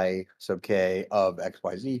psi sub k of x,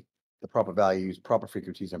 y, z, the proper values, proper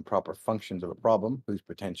frequencies, and proper functions of a problem whose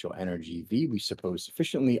potential energy v we suppose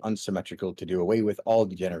sufficiently unsymmetrical to do away with all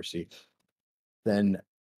degeneracy. Then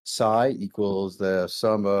psi equals the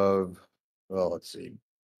sum of, well, let's see.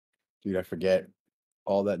 Dude, I forget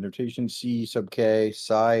all that notation. C sub k,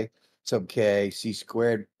 psi sub k, c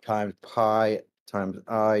squared times pi times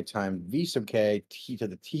I times v sub k, t to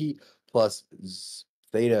the t plus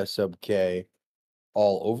theta sub k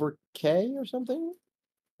all over k or something?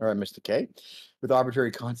 Or I missed a k. With arbitrary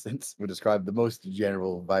constants would describe the most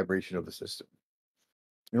general vibration of the system.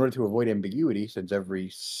 In order to avoid ambiguity, since every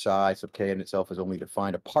psi sub k in itself is only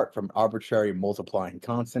defined apart from arbitrary multiplying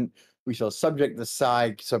constant, we shall subject the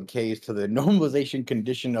psi sub k's to the normalization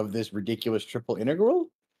condition of this ridiculous triple integral?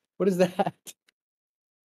 What is that?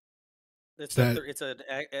 It's That- it's an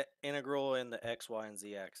integral in the x, y, and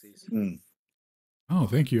z axes. Oh,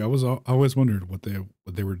 thank you. I always wondered what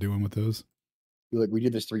they were doing with those. Like, we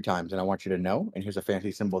did this 3 times, and I want you to know. And here's a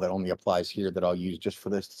fancy symbol that only applies here that I'll use just for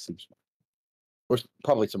this to seem smart. Or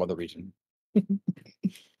probably some other reason.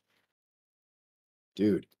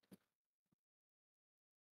 Dude.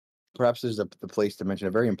 Perhaps this is the place to mention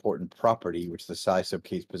a very important property which the psi sub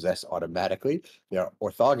k's possess automatically. They are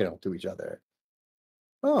orthogonal to each other.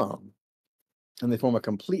 Oh. And they form a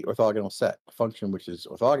complete orthogonal set. A function which is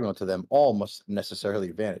orthogonal to them all must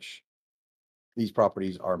necessarily vanish. These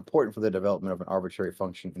properties are important for the development of an arbitrary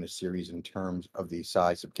function in a series in terms of the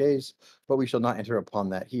psi sub k's, but we shall not enter upon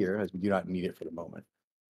that here, as we do not need it for the moment.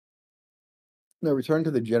 Now, return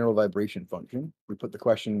to the general vibration function. We put the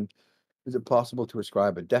question, is it possible to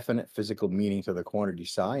ascribe a definite physical meaning to the quantity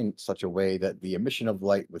psi in such a way that the emission of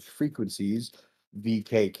light with frequencies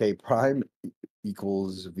vkk prime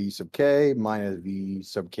equals v sub k minus v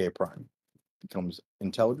sub k prime becomes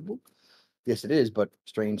intelligible? Yes, it is, but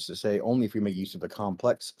strange to say, only if we make use of the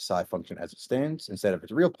complex psi function as it stands, instead of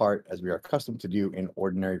its real part, as we are accustomed to do in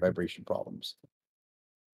ordinary vibration problems.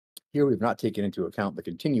 Here we've not taken into account the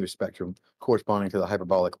continuous spectrum corresponding to the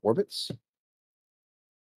hyperbolic orbits.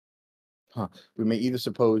 We may either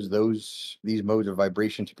suppose these modes of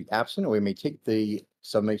vibration to be absent, or we may take the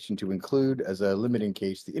summation to include as a limiting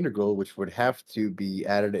case the integral, which would have to be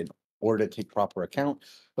added in order to take proper account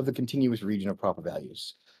of the continuous region of proper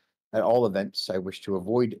values. At all events, I wish to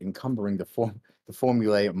avoid encumbering the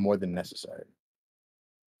formulae more than necessary.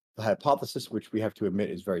 The hypothesis which we have to admit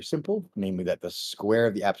is very simple, namely that the square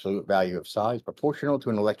of the absolute value of psi is proportional to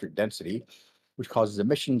an electric density, which causes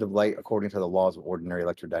emissions of light according to the laws of ordinary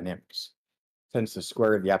electrodynamics. Since the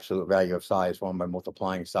square of the absolute value of psi is formed by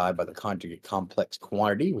multiplying psi by the conjugate complex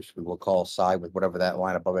quantity, which we will call psi with whatever that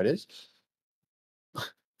line above it is,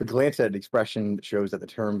 the glance at expression shows that the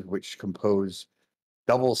terms which compose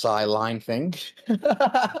double psi line thing.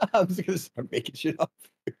 I'm just gonna start making shit up.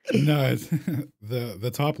 No, it's,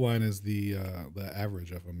 the top line is the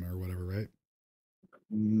average of them or whatever, right?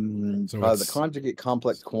 So The conjugate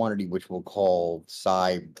complex quantity, which we'll call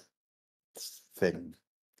psi thing.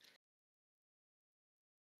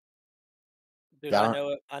 Dude, I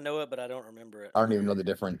know it, but I don't remember it. I don't even know the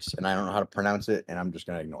difference, and I don't know how to pronounce it, and I'm just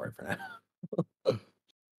gonna ignore it for now.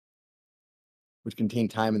 Which contain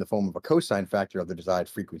time in the form of a cosine factor of the desired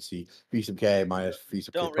frequency, v sub k minus v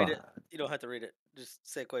sub k Don't read prime. it. You don't have to read it. Just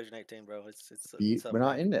say equation 18, bro. It's We're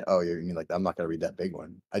not in it. Oh, you mean like I'm not gonna read that big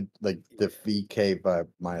one. I like the vk by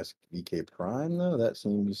minus vk prime though. That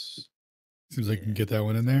seems like you can get that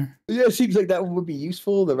one in there. Yeah, it seems like that one would be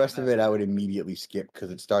useful. The rest of it I would immediately skip because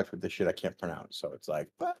it starts with the shit I can't pronounce. So it's like,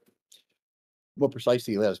 but more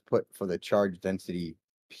precisely, let us put for the charge density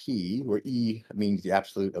P, where E means the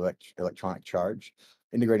absolute electronic charge,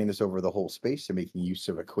 integrating this over the whole space and making use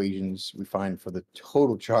of equations we find for the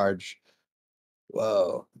total charge.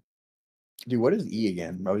 Whoa. Dude, what is E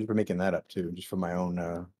again? I was just making that up too, just for my own.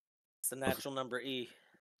 It's the natural number E.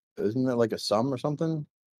 Isn't that like a sum or something?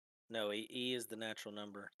 No, E is the natural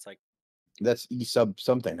number. It's like that's E sub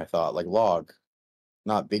something. I thought like log,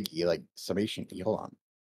 not big E, like summation E. Hold on.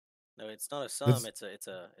 No, it's not a sum. It's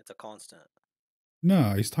a constant.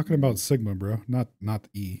 No, he's talking about sigma, bro. Not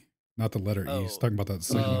E. Not the letter E. He's talking about that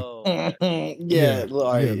sigma. Oh, yeah.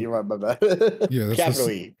 All right, you're right, my bad. Yeah, that's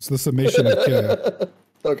capital E. It's the summation of K.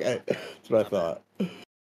 Okay, that's what I thought.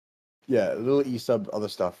 Yeah, little E sub other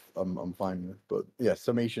stuff I'm fine with, but yeah,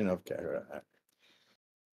 summation of K.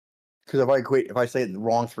 Because if I say it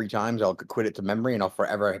wrong 3 times, I'll quit it to memory and I'll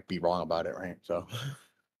forever be wrong about it, right? So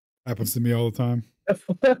Happens to me all the time.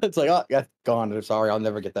 It's like, oh, yeah, gone. Sorry, I'll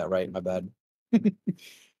never get that right. My bad.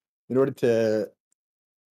 In order to,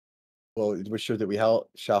 well, it was sure that we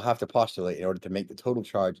shall have to postulate in order to make the total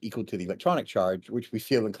charge equal to the electronic charge, which we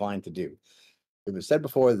feel inclined to do. It was said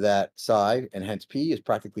before that psi, and hence p, is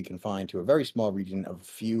practically confined to a very small region of a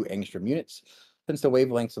few angstrom units, since the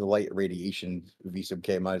wavelengths of the light radiation v sub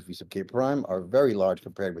k minus v sub k prime are very large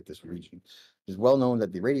compared with this region. It is well known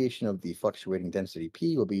that the radiation of the fluctuating density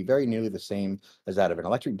p will be very nearly the same as that of an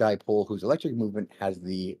electric dipole whose electric movement has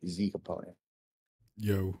the z component.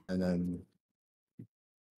 Yo, And then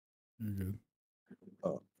you're good.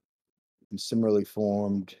 similarly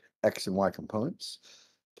formed x and y components.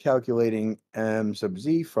 Calculating m sub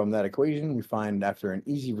z from that equation, we find after an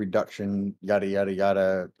easy reduction, yada, yada,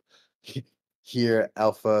 yada, here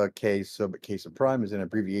alpha k sub prime is an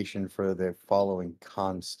abbreviation for the following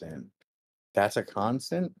constant. That's a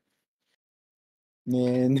constant?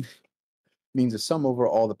 And means a sum over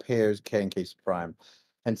all the pairs k and k sub prime.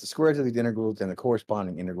 Hence, the squares of these integrals and the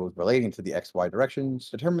corresponding integrals relating to the x-y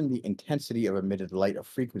directions determine the intensity of emitted light of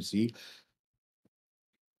frequency.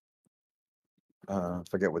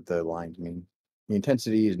 Forget what the lines mean. The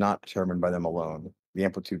intensity is not determined by them alone. The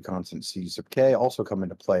amplitude constant c sub k also come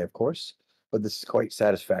into play, of course, but this is quite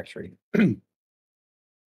satisfactory. For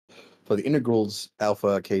the integrals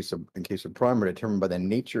alpha k sub and k sub prime are determined by the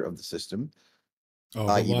nature of the system, Oh,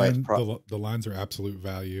 the i.e. by its the lines are absolute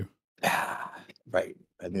value. Right.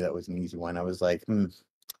 I knew that was an easy one. I was like, For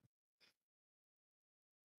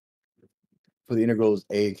the integrals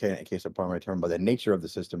a k and k sub prime are determined by the nature of the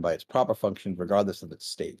system by its proper functions, regardless of its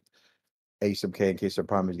state. A sub k and k sub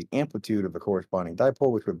prime is the amplitude of the corresponding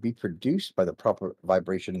dipole, which would be produced by the proper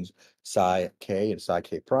vibrations psi k and psi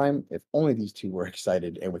k prime if only these two were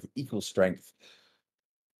excited and with equal strength,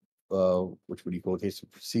 which would equal k sub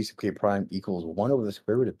c sub k prime equals 1 over the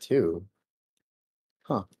square root of 2.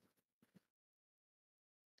 Huh.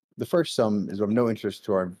 The first sum is of no interest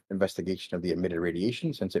to our investigation of the emitted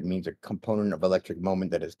radiation, since it means a component of electric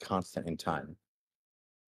moment that is constant in time.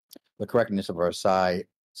 The correctness of our psi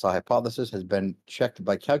hypothesis has been checked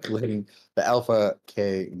by calculating the alpha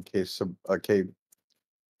k and k sub k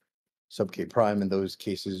prime in those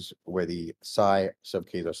cases where the psi sub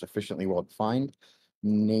k's are sufficiently well defined,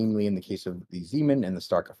 namely in the case of the Zeeman and the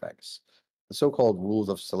Stark effects. The so-called rules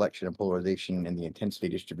of selection and polarization and the intensity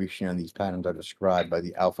distribution on these patterns are described by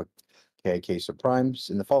the alpha k sub primes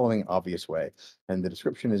in the following obvious way, and the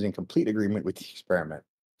description is in complete agreement with the experiment.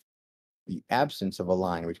 The absence of a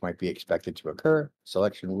line which might be expected to occur,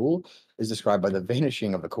 selection rule, is described by the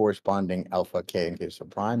vanishing of the corresponding alpha k and k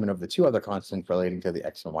sub prime and of the two other constants relating to the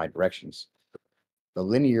x and y directions. The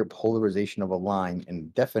linear polarization of a line in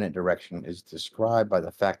definite direction is described by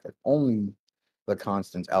the fact that only the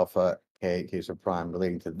constants alpha k sub prime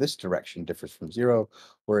relating to this direction differs from 0,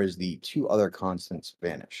 whereas the two other constants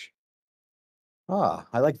vanish.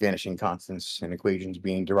 I like vanishing constants and equations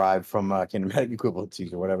being derived from kinematic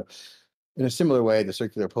equivalencies or whatever. In a similar way, the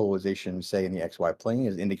circular polarization, say in the xy plane,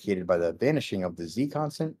 is indicated by the vanishing of the z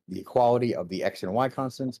constant, the equality of the x and y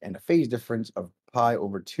constants, and a phase difference of pi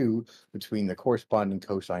over 2 between the corresponding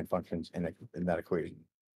cosine functions in that equation.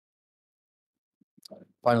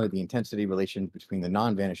 Finally, the intensity relations between the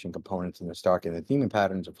non-vanishing components in the Stark and the Zeeman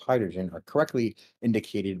patterns of hydrogen are correctly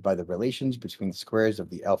indicated by the relations between the squares of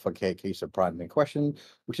the alpha k sub prime in question,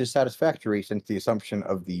 which is satisfactory since the assumption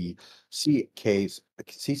of the c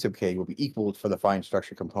sub k will be equal for the fine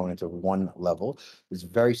structure components of one level is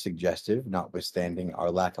very suggestive, notwithstanding our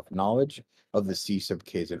lack of knowledge of the c sub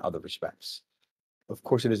k's in other respects. Of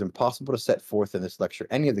course, it is impossible to set forth in this lecture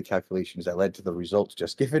any of the calculations that led to the results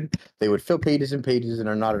just given. They would fill pages and pages and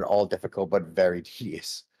are not at all difficult, but very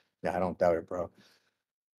tedious. Yeah, I don't doubt it, bro.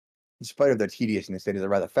 In spite of their tediousness, it is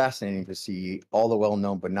rather fascinating to see all the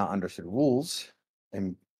well-known but not understood rules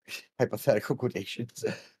and hypothetical quotations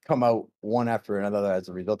come out one after another as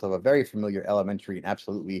a result of a very familiar elementary and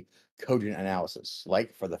absolutely cogent analysis,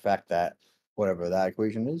 like for the fact that whatever that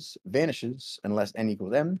equation is vanishes unless n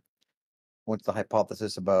equals m. Once the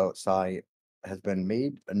hypothesis about psi has been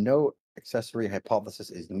made, no accessory hypothesis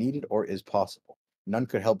is needed or is possible. None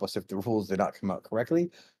could help us if the rules did not come out correctly,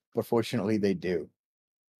 but fortunately they do.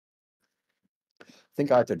 I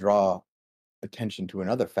think I have to draw attention to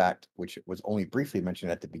another fact, which was only briefly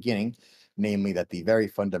mentioned at the beginning, namely that the very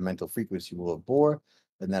fundamental frequency rule of Bohr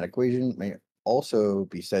in that equation may also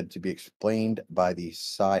be said to be explained by the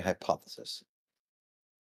psi hypothesis.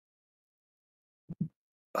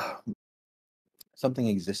 Something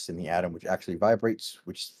exists in the atom which actually vibrates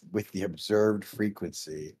with the observed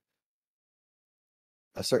frequency.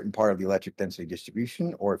 A certain part of the electric density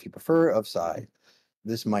distribution, or if you prefer, of psi.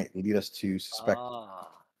 This might lead us to suspect. Ah.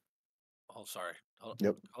 Oh, sorry.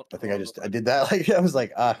 Yep. I think Hold on. I did that. Like I was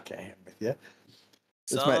like, okay, I'm with you.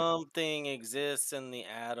 This might Something exists in the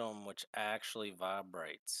atom which actually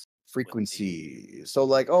vibrates with the. frequency. So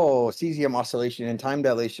like, oh, cesium oscillation and time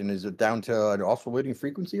dilation is it down to an oscillating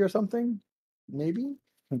frequency or something? Maybe.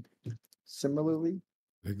 Similarly.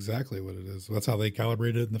 Exactly what it is. That's how they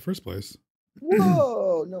calibrated it in the first place.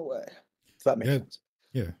 Whoa, no way. So that makes Yeah. sense.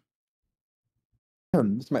 Yeah.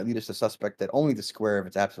 This might lead us to suspect that only the square of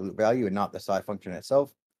its absolute value and not the psi function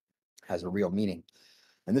itself has a real meaning.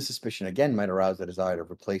 And this suspicion again might arouse the desire to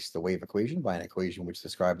replace the wave equation by an equation which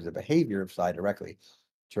describes the behavior of psi directly.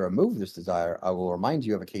 To remove this desire, I will remind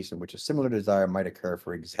you of a case in which a similar desire might occur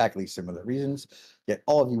for exactly similar reasons, yet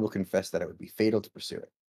all of you will confess that it would be fatal to pursue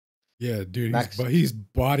it. Yeah, dude, Max, he's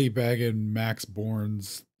body bagging Max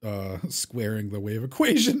Born's squaring the wave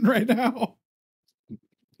equation right now.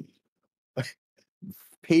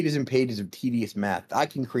 pages and pages of tedious math I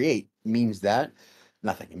can create means that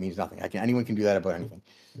nothing. It means nothing. Anyone can do that about anything.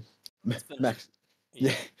 Max,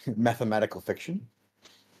 yeah, mathematical fiction.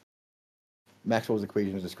 Maxwell's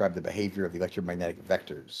equations describe the behavior of the electromagnetic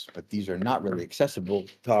vectors, but these are not really accessible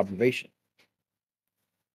to observation.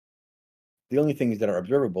 The only things that are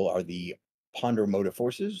observable are the ponderomotive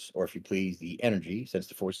forces, or if you please, the energy, since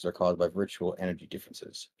the forces are caused by virtual energy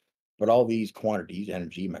differences. But all these quantities,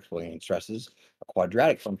 energy, Maxwellian stresses, are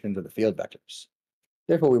quadratic functions of the field vectors.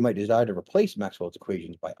 Therefore, we might desire to replace Maxwell's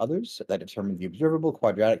equations by others that determine the observable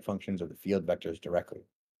quadratic functions of the field vectors directly.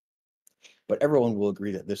 But everyone will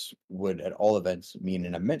agree that this would, at all events, mean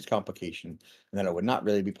an immense complication and that it would not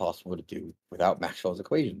really be possible to do without Maxwell's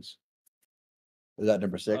equations. Is that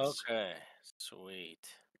number 6? Okay, sweet.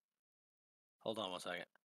 Hold on 1 second.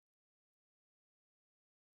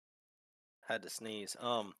 Had to sneeze.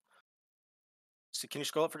 So can you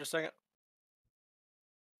scroll up for just a second?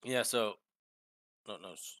 Yeah. So no.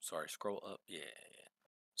 Sorry. Scroll up. Yeah. Yeah.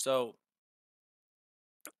 So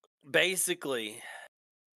basically,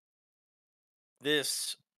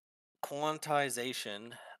 this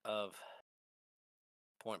quantization of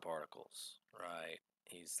point particles, right?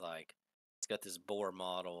 He's like, he's got this Bohr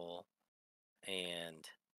model, and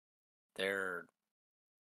their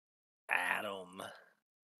atom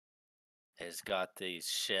has got these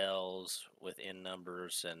shells with n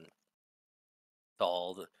numbers and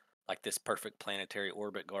all the, like this perfect planetary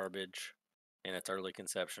orbit garbage in its early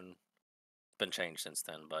conception. It's been changed since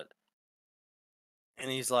then, but and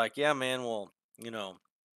he's like, yeah, man, well,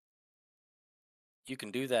 you can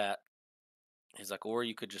do that. He's like, or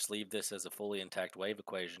you could just leave this as a fully intact wave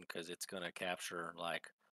equation because it's going to capture like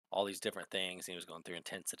all these different things. He was going through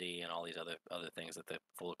intensity and all these other things that the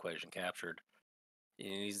full equation captured.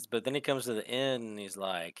 But then he comes to the end and he's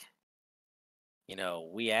like,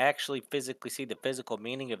 we actually physically see the physical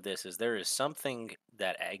meaning of this is there is something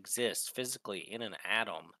that exists physically in an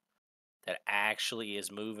atom that actually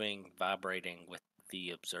is moving, vibrating with the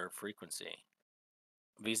observed frequency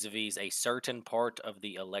vis-a-vis a certain part of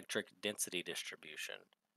the electric density distribution.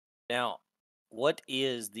 Now, what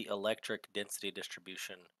is the electric density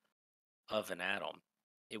distribution of an atom?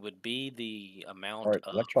 It would be the amount Or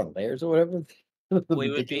of electron layers or whatever? well,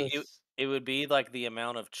 Ridiculous. it would be like the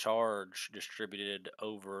amount of charge distributed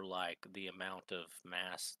over like the amount of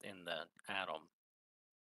mass in the atom,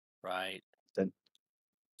 right? Then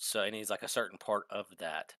So and he's like a certain part of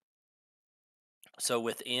that. So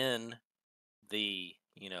within the,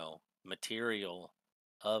 material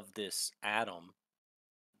of this atom,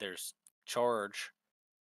 there's charge,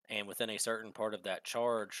 and within a certain part of that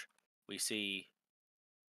charge, we see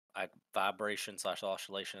like vibration slash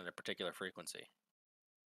oscillation at a particular frequency.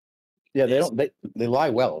 yeah, they This, don't they lie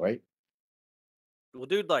well, right? well,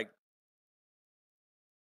 dude, like,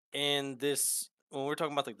 in this, when we were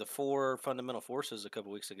talking about like the four fundamental forces a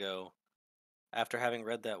couple weeks ago, after having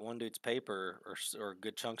read that one dude's paper or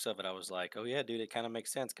good chunks of it, I was like, oh yeah, dude, it kind of makes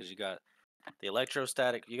sense because you got the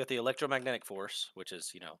electrostatic, you got the electromagnetic force, which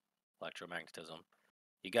is, electromagnetism.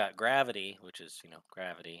 You got gravity, which is,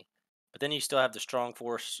 gravity. But then you still have the strong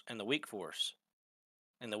force and the weak force.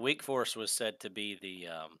 And the weak force was said to be the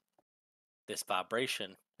this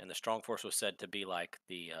vibration, and the strong force was said to be like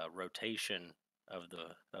the rotation of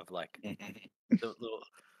like the little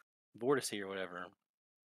vortice or whatever.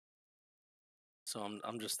 So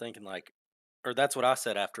I'm just thinking like, or that's what I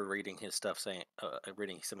said after reading his stuff, saying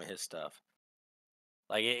reading some of his stuff.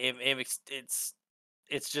 Like it's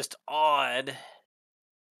just odd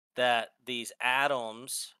that these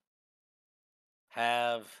atoms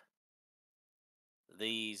have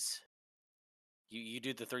these. You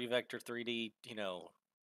do the three vector 3D,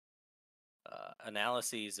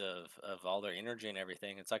 analyses of all their energy and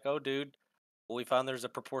everything. It's like, oh, dude, well, we found there's a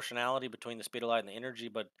proportionality between the speed of light and the energy,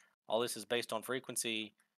 but all this is based on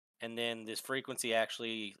frequency, and then this frequency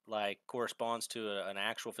actually like corresponds to an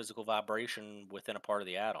actual physical vibration within a part of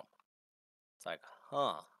the atom. It's like,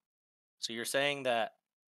 huh. So you're saying that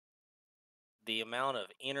the amount of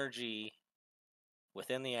energy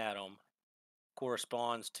within the atom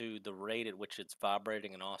corresponds to the rate at which it's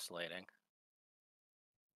vibrating and oscillating.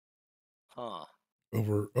 Huh.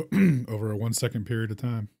 over over a 1 second period of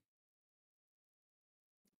time.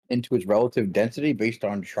 Into its relative density based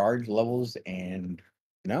on charge levels and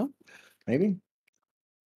maybe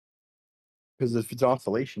because if it's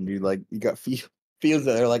oscillation, dude, like you got fields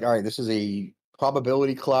that are like, all right, this is a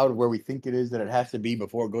probability cloud where we think it is that it has to be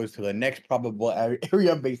before it goes to the next probable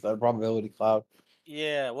area based on probability cloud.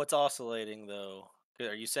 Yeah, what's oscillating though?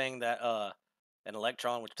 Are you saying that an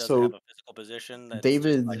electron which doesn't have So a physical position that's just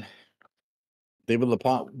like David David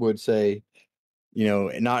Laplante would say,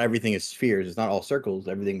 not everything is spheres. It's not all circles.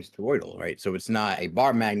 Everything's toroidal, right? So it's not a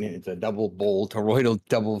bar magnet. It's a double bowl toroidal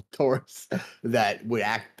double torus that would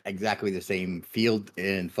act exactly the same field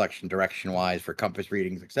inflection direction wise for compass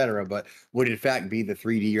readings, etc. But would in fact be the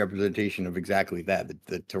 3D representation of exactly that,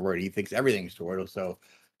 the toroid. He thinks everything's toroidal. So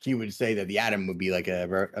he would say that the atom would be like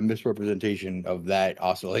a misrepresentation of that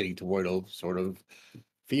oscillating toroidal sort of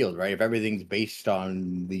field, right? If everything's based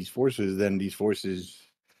on these forces, then these forces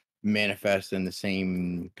manifest in the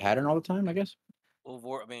same pattern all the time, I guess.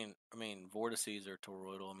 well, I mean, vortices are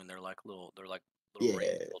toroidal. I mean, they're like little Yeah.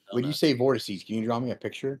 rings, little When you donuts. say vortices, can you draw me a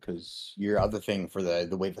picture? Because your other thing for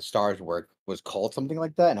the way the stars work was called something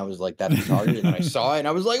like that, and I was like, "That's retarded." And then I saw it, and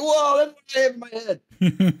I was like, "Whoa, that's what I have in my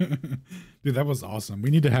head." Dude, that was awesome.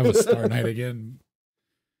 We need to have a star night again.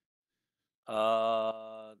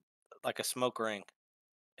 Uh, like a smoke ring,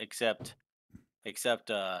 except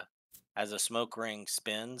as a smoke ring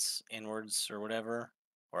spins inwards or whatever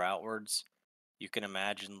or outwards, you can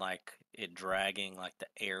imagine like it dragging like the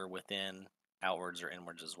air within outwards or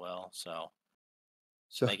inwards as well. So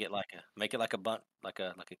So make it like a bun like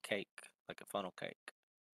a cake, like a funnel cake.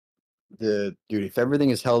 dude, if everything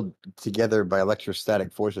is held together by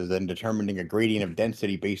electrostatic forces, then determining a gradient of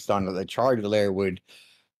density based on the charge layer would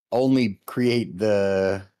only create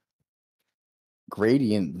the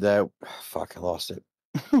gradient that fuck, I lost it.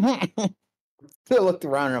 I looked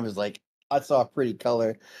around and I was like, I saw a pretty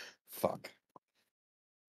color. Fuck.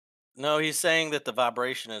 No, he's saying that the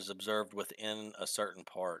vibration is observed within a certain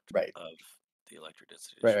part Right. of the electric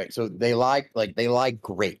density Right, right. distribution. So they like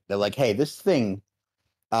great. They're like, hey, this thing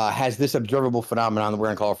has this observable phenomenon that we're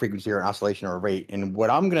gonna call a frequency or an oscillation or a rate. And what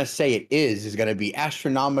I'm gonna say it is gonna be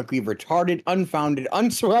astronomically retarded, unfounded,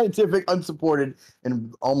 unscientific, unsupported,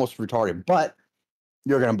 and almost retarded. But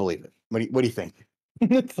you're gonna believe it. What do you think?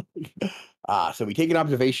 It's like, so we take an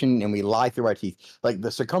observation and we lie through our teeth. Like the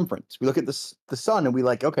circumference. We look at the sun and we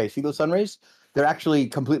like, okay, see those sun rays? They're actually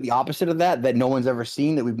completely opposite of that no one's ever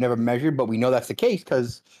seen, that we've never measured, but we know that's the case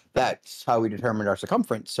because that's how we determined our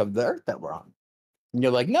circumference of the Earth that we're on. And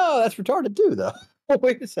you're like, no, that's retarded too, though.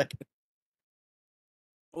 Wait a second.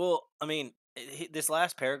 Well, I mean, this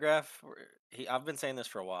last paragraph, I've been saying this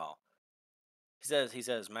for a while. He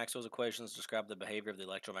says Maxwell's equations describe the behavior of the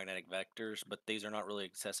electromagnetic vectors, but these are not really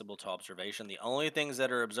accessible to observation. The only things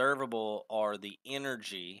that are observable are the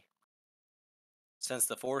energy, since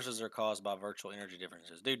the forces are caused by virtual energy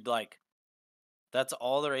differences. Dude, like that's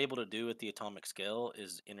all they're able to do at the atomic scale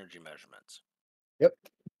is energy measurements. Yep.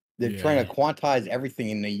 They're trying Yeah. to quantize everything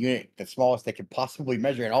in the unit, the smallest they could possibly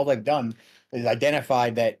measure. And all they've done is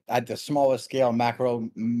identified that at the smallest scale,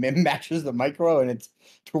 macro matches the micro, and it's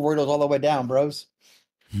toroidals all the way down, bros.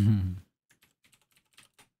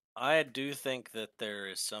 I do think that there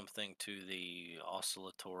is something to the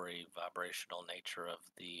oscillatory vibrational nature of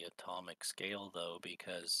the atomic scale, though,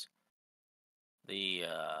 because the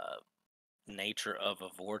nature of a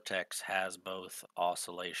vortex has both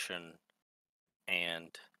oscillation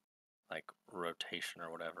and like rotation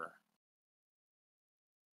or whatever.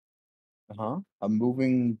 A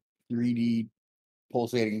moving 3D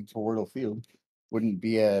pulsating toroidal field wouldn't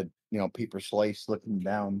be a paper slice looking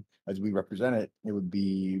down as we represent it. It would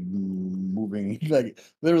be moving like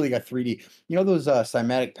literally a 3D. You know those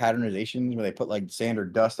cymatic patternizations where they put like sand or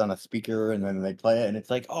dust on a speaker and then they play it and it's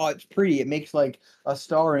like, oh, it's pretty. It makes like a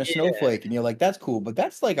star and a Yeah. snowflake, and you're like, that's cool. But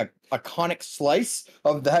that's like a conic slice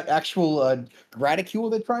of that actual graticule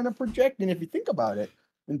they're trying to project. And if you think about it,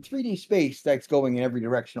 in 3D space, that's going in every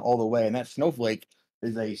direction all the way, and that snowflake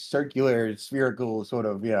is a circular, spherical sort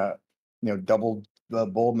of double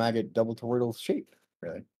bowl maggot, double toroidal shape.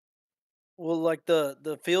 Really, Well, like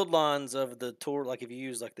the field lines of the like if you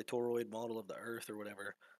use like the toroid model of the Earth or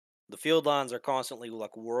whatever, the field lines are constantly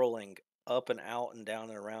like whirling up and out and down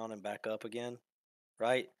and around and back up again,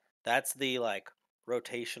 right? That's the like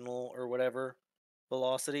rotational or whatever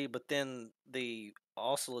velocity, but then the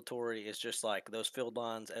oscillatory is just like those field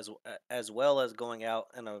lines as well as going out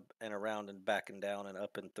and around and back and down and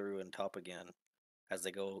up and through and top again as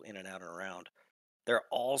they go in and out and around. They're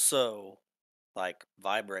also like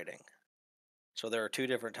vibrating. So there are two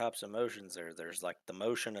different types of motions there. There's like the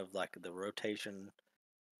motion of like the rotation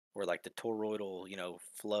or like the toroidal,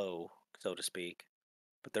 flow, so to speak.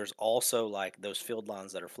 But there's also like those field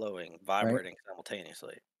lines that are flowing, right? vibrating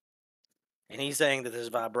simultaneously. And he's saying that this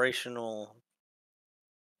vibrational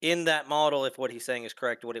in that model, if what he's saying is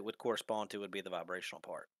correct, what it would correspond to would be the vibrational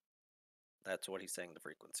part. That's what he's saying the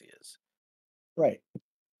frequency is. Right.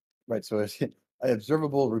 Right. So it's an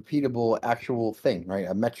observable, repeatable, actual thing, right?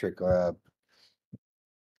 A metric or a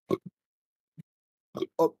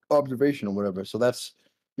observation or whatever. So that's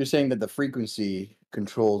you're saying that the frequency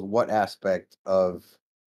controls what aspect of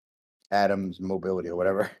atoms' mobility or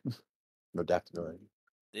whatever, adaptability.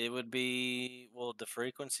 It would be, well, the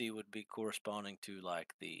frequency would be corresponding to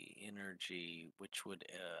like the energy, which would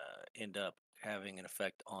end up having an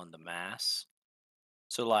effect on the mass.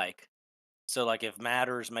 So like if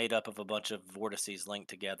matter is made up of a bunch of vortices linked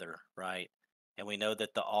together, right? And we know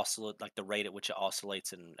that the rate at which it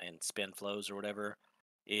oscillates and spin flows or whatever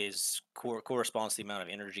is corresponds to the amount of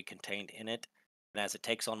energy contained in it. And as it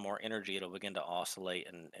takes on more energy, it'll begin to oscillate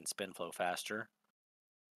and spin flow faster.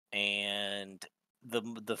 And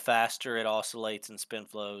the faster it oscillates and spin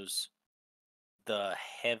flows, the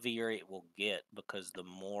heavier it will get because the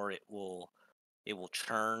more it will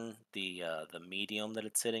churn the medium that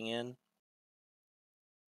it's sitting in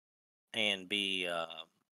and be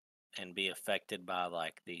affected by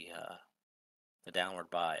like the downward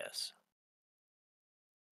bias.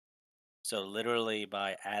 So literally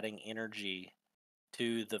by adding energy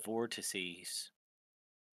to the vortices,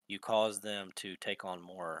 you cause them to take on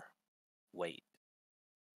more weight.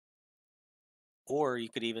 Or you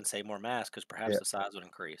could even say more mass because perhaps Yeah. the size would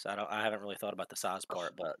increase. I haven't really thought about the size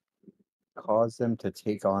part, but Cause them to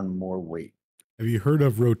take on more weight. Have you heard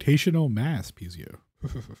of rotational mass, Pizio? I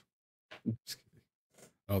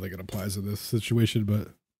don't think it applies in this situation, but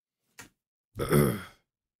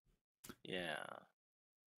yeah.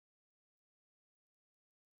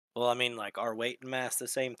 Well, I mean, like, are weight and mass the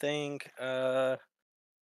same thing? I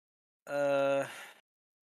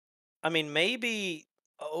mean, maybe.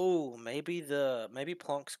 Oh, maybe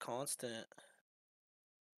Planck's constant.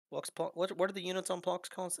 What are the units on Planck's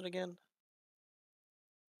constant again?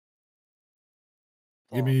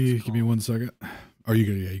 give Planck's me 1 second. Are you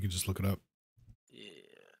gonna? Yeah, you can just look it up. Yeah.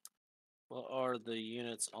 What are the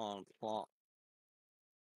units on Planck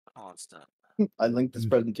constant? I linked this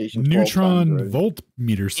presentation 12 times Neutron already.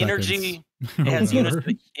 voltmeter seconds. Energy. It has units.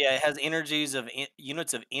 It has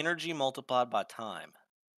units of energy multiplied by time.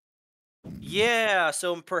 Yeah,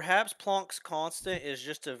 so perhaps Planck's constant is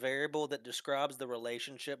just a variable that describes the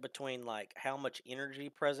relationship between like how much energy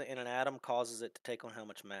present in an atom causes it to take on how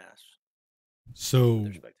much mass. So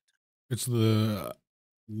it's the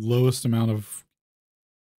lowest amount of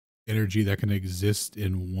energy that can exist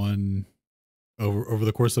in one over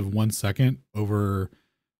the course of 1 second over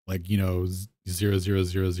like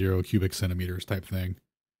 0.0000 cubic centimeters type thing.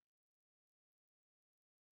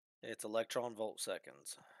 It's electron volt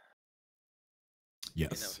seconds.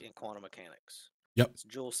 Yes. In quantum mechanics. Yep. It's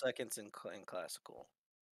joule seconds in classical.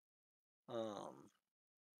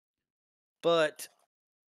 But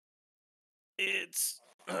it's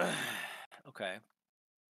okay.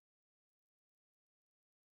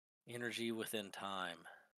 Energy within time.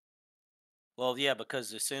 Well, yeah,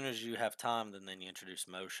 because as soon as you have time, then you introduce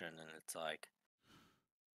motion, and it's like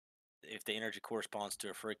if the energy corresponds to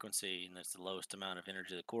a frequency, and it's the lowest amount of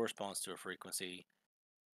energy that corresponds to a frequency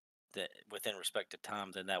that within respect to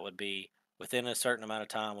time, then that would be within a certain amount of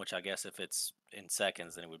time, which I guess if it's in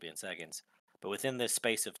seconds, then it would be in seconds. But within this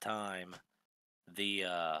space of time, the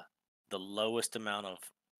lowest amount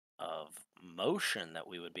of motion that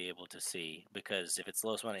we would be able to see, because if it's the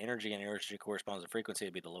lowest amount of energy and energy corresponds to frequency,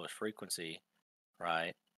 it'd be the lowest frequency,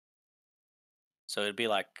 right? So it'd be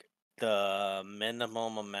like the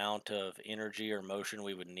minimum amount of energy or motion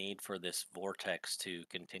we would need for this vortex to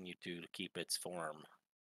continue to keep its form,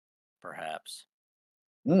 perhaps.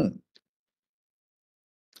 I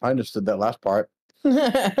understood that last part.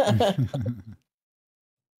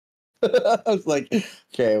 I was like,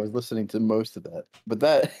 okay, I was listening to most of that, but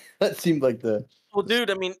that seemed like the. Well, dude,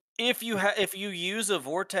 I mean, if you use a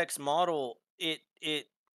vortex model,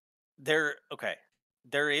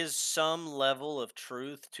 There is some level of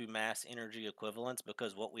truth to mass energy equivalence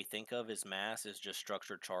because what we think of as mass is just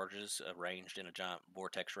structured charges arranged in a giant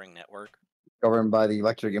vortex ring network. Governed by the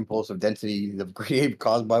electric impulse of density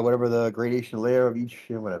caused by whatever the gradation layer of each,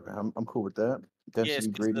 whatever. I'm cool with that. Yes, Density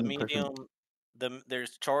because the gradient pressure. medium,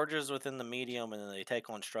 there's charges within the medium, and then they take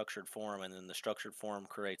on structured form, and then the structured form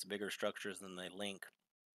creates bigger structures than they link.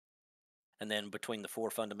 And then between the four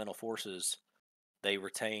fundamental forces, they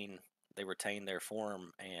retain their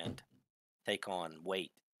form and take on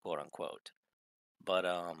weight, quote unquote. But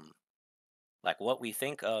like what we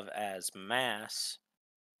think of as mass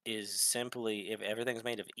is simply if everything's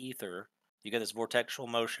made of ether, you get this vortexual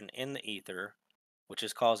motion in the ether, which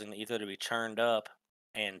is causing the ether to be churned up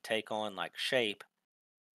and take on like shape.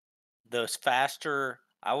 Those faster,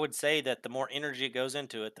 I would say that the more energy it goes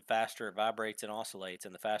into it, the faster it vibrates and oscillates,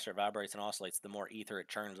 and the faster it vibrates and oscillates, the more ether it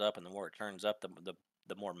churns up, and the more it churns up,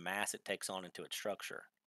 the more mass it takes on into its structure.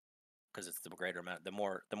 Because it's the greater amount, the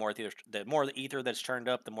more the ether that's churned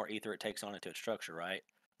up, the more ether it takes on into its structure, right?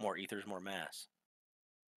 More ether is more mass.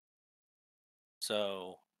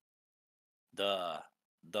 So the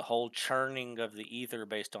whole churning of the ether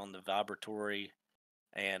based on the vibratory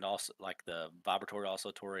and also like the vibratory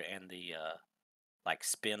oscillatory and the like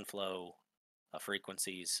spin flow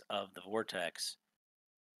frequencies of the vortex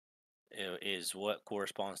is what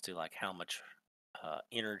corresponds to like how much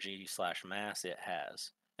energy / mass it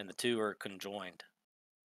has, and the two are conjoined.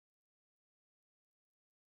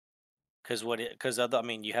 Because I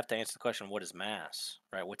mean, you have to answer the question: what is mass,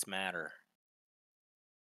 right? What's matter?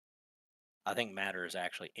 I think matter is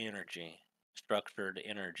actually energy, structured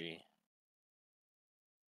energy.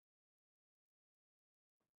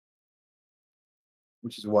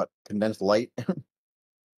 Which is what? Condensed light?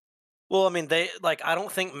 Well, I mean, I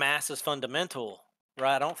don't think mass is fundamental,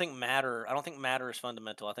 right? I don't think matter is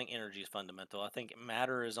fundamental. I think energy is fundamental. I think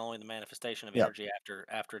matter is only the manifestation of Yeah. energy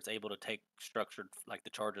after it's able to take structured, like the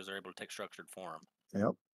charges are able to take structured form.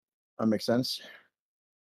 Yep. That makes sense.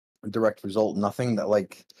 A direct result, nothing that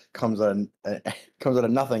like comes out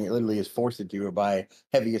of nothing. It literally is forced into you by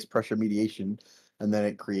heaviest pressure mediation, and then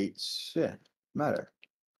it creates matter.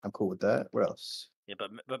 I'm cool with that. What else? Yeah,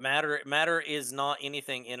 but matter is not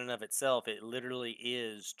anything in and of itself. It literally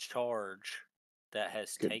is charge that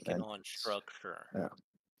has Good. taken on structure. Yeah.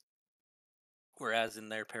 Whereas in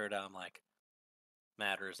their paradigm, like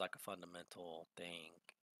matter is like a fundamental thing.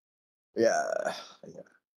 Yeah.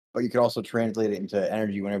 But you can also translate it into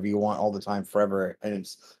energy whenever you want, all the time, forever, and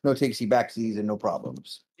it's no takesy backsies and no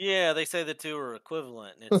problems. Yeah, they say the two are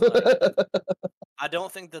equivalent, and it's like I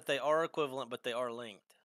don't think that they are equivalent, but they are linked.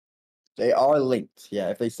 They are linked. Yeah,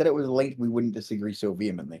 if they said it was linked, we wouldn't disagree so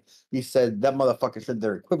vehemently. He said that motherfucker said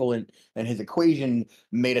they're equivalent, and his equation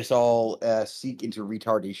made us all seek into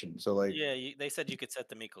retardation. So, like, Yeah, they said you could set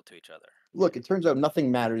them equal to each other. look, it turns out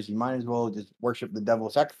nothing matters. You might as well just worship the devil,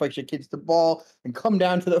 sacrifice your kids to Baal, and come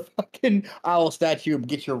down to the fucking owl statue and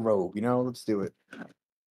get your robe. You know, let's do it.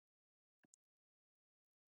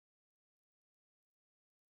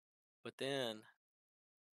 But then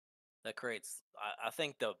that creates, I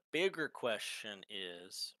think the bigger question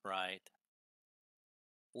is, right,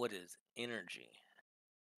 what is energy?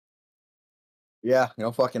 Yeah,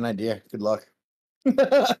 no fucking idea. Good luck.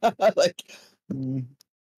 Like,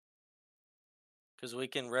 Because we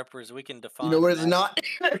can define. you know what is not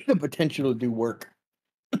the potential to do work.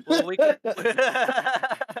 Well, we could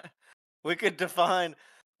we could define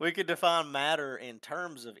matter in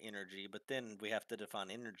terms of energy, but then we have to define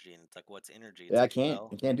energy, and it's like, what's energy? It's Yeah, I like, can't.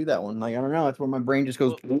 I can't do that one. Like, I don't know. That's where my brain just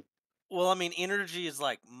goes. well, I mean, energy is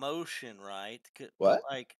like motion, right? What?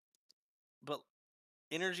 But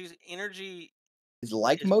energy Is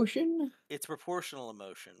like is motion? it's proportional to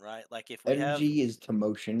motion, right? Like if we have Energy is to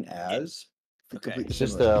motion as okay, It's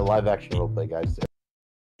just a live action roleplay, guys.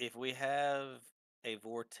 if we have a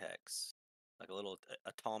vortex, like a little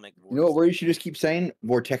atomic vortex. You know what word you should just keep saying?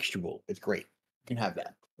 Vortextual. It's great. You can have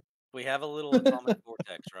that. We have a little atomic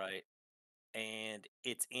vortex, right? And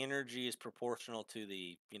its energy is proportional to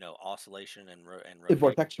the oscillation and It's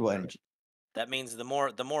rotation. vortextual energy. That means the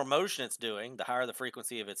more motion it's doing, the higher the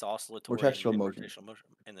frequency of its oscillatory Vortexual and motion. rotational motion.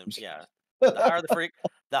 And then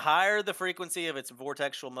the higher the frequency of its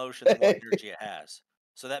vortexual motion, the more energy it has.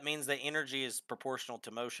 So that means the energy is proportional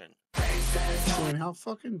to motion. Man, how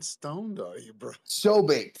fucking stoned are you, bro? So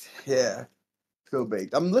baked. Yeah. So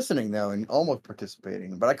baked. I'm listening now and almost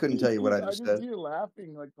participating, but I couldn't tell you what I just said. I hear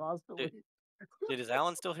laughing like constantly. Dude, is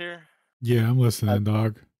Alan still here? Yeah, I'm listening,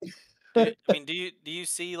 dog. I mean, do you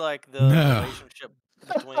see like the No. relationship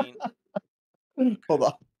between? Hold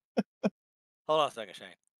on. Hold on a second,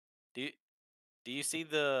 Shane. Do you see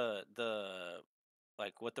like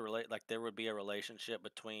what the like there would be a relationship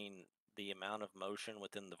between the amount of motion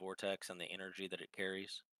within the vortex and the energy that it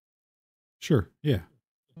carries? Sure. Yeah.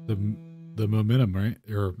 The momentum, right?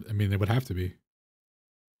 Or I mean, it would have to be.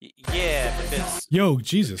 Yeah, because Yo,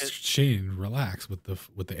 Jesus, Shane, relax with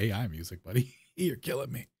the AI music, buddy. You're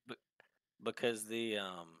killing me. because the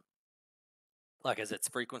like as its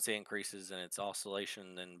frequency increases and its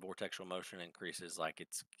oscillation and vortexual motion increases, like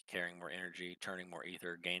it's carrying more energy, turning more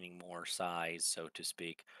ether, gaining more size, so to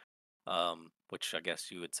speak. Which I guess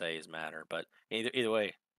you would say is matter, but either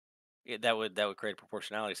way, that would create a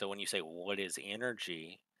proportionality. So when you say what is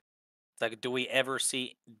energy, it's like do we ever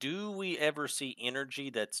see energy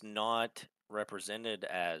that's not represented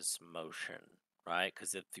as motion, right?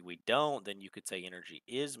 Because if we don't, then you could say energy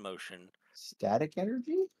is motion Static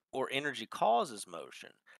energy? or energy causes motion.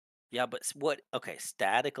 Yeah, but what? Okay,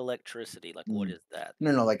 static electricity. Like, what Mm. is that?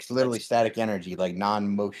 No, like literally That's static energy, like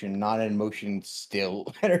non-motion, not in motion,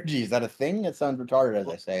 still energy. Is that a thing? That sounds retarded as I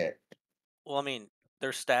well, say it. well, I mean,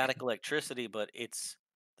 there's static electricity, but it's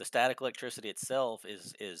the static electricity itself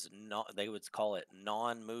is not. They would call it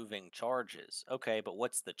non-moving charges. Okay, but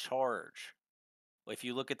what's the charge? Well, if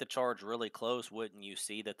you look at the charge really close, wouldn't you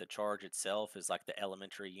see that the charge itself is like the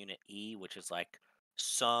elementary unit E, which is like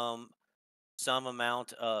some some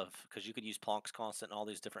amount of because you could use Planck's constant and all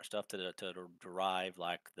these different stuff to derive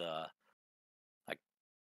like the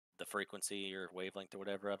frequency or wavelength or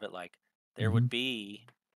whatever of it. Like there would Mhm. be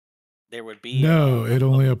No, it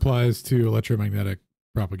only applies to electromagnetic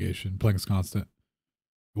propagation. Planck's constant.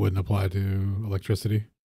 It wouldn't apply to electricity.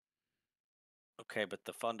 okay, but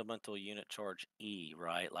the fundamental unit charge E,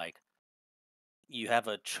 right? Like you have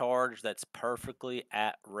a charge that's perfectly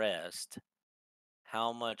at rest.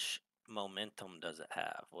 How much momentum does it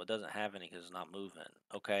have? Well, it doesn't have any because it's not moving.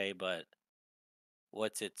 Okay, but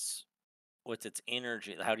what's its what's its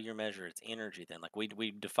energy? How do you measure its energy then? Like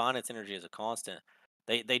we define its energy as a constant.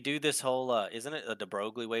 They do this whole isn't it a de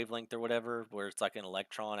Broglie wavelength or whatever, where it's like an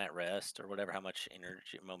electron at rest or whatever, how much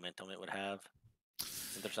energy momentum it would have?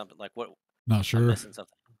 Isn't there something like what Not I'm sure. missing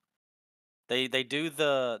something? They do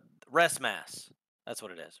the rest mass. That's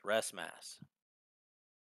what it is. Rest mass.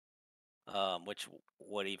 Which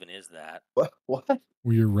what even is that? What?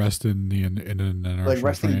 Where you're resting in an inertial Like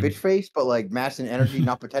resting frame. bitch face, but like mass and energy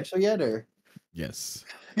not potential yet, or Yes.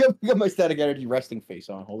 got my static energy resting face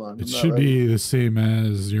on. Hold on. It should be the same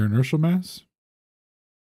as your inertial mass.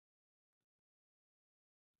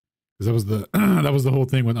 Because that was the that was the whole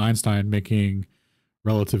thing with Einstein making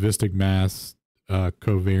relativistic mass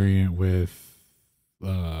covariant with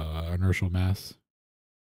inertial mass.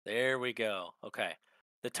 There we go. Okay.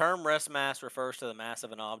 The term rest mass refers to the mass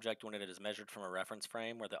of an object when it is measured from a reference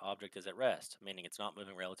frame where the object is at rest, meaning it's not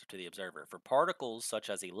moving relative to the observer. For particles such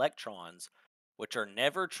as electrons, which are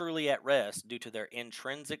never truly at rest due to their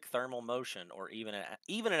intrinsic thermal motion or even at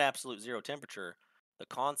absolute zero temperature, the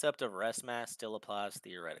concept of rest mass still applies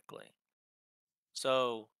theoretically.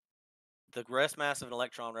 So, the rest mass of an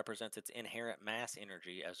electron represents its inherent mass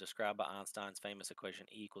energy as described by Einstein's famous equation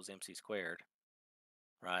E equals mc squared,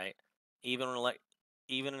 right? Even when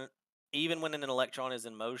even even when an electron is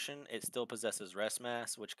in motion, it still possesses rest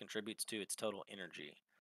mass, which contributes to its total energy.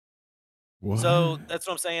 What? So that's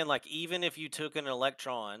what I'm saying. Like even if you took an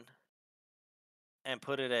electron and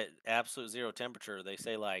put it at absolute zero temperature, they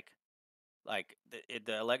say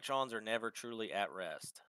the electrons are never truly at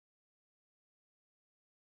rest.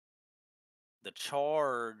 The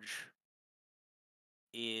charge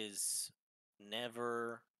is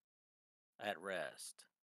never at rest,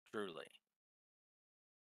 truly.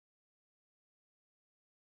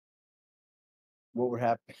 What would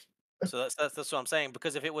happen? So that's what I'm saying.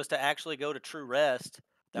 Because if it was to actually go to true rest, You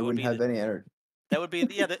that would wouldn't be have any energy. that would be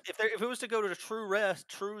yeah. If it was to go to true rest,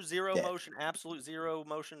 true zero Yeah. motion, absolute zero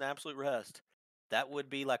motion, absolute rest, that would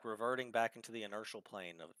be like reverting back into the inertial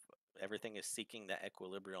plane of everything is seeking that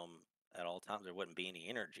equilibrium at all times. There wouldn't be any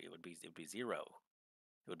energy. It would be zero.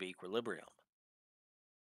 It would be equilibrium.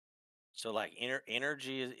 So like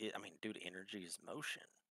energy is. I mean, dude, energy is motion.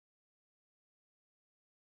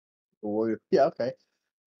 Well, yeah. Okay.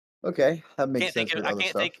 Okay, that makes Can't think sense of with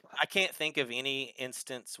other stuff. I can't think of any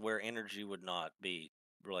instance where energy would not be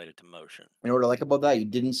related to motion. You know what I like about that? You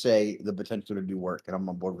didn't say the potential to do work, and I'm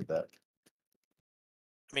on board with that.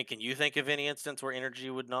 I mean, can you think of any instance where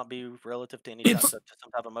energy would not be relative to It's- to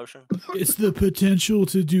some type of motion? It's the potential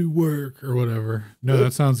to do work or whatever. No,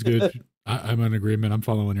 that sounds good. I'm in agreement. I'm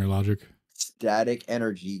following your logic. Static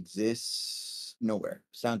energy exists nowhere.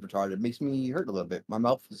 Sounds retarded. Makes me hurt a little bit. My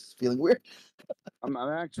mouth is feeling weird. I'm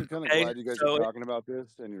actually kind of Okay, glad you guys so are talking about this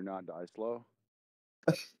and you're not die slow.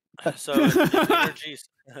 So if energy's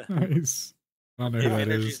Nice. I don't know who if that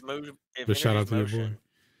energy's is. move if But shout out energy's to your boy.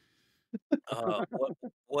 motion,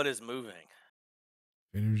 what is moving?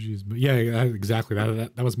 Energy is, yeah, exactly.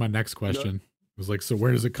 That was my next question. It was like, so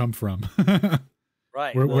where does it come from?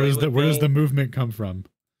 Right. Where Well, does the movement come from?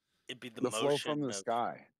 it'd be The flow from motion the of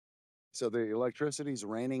sky. So the electricity's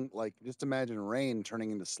raining, like just imagine rain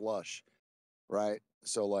turning into slush, right?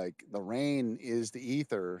 So like the rain is the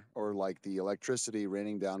ether or like the electricity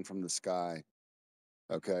raining down from the sky.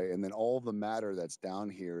 Okay. And then all the matter that's down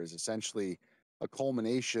here is essentially a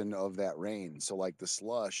culmination of that rain. So like the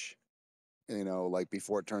slush, like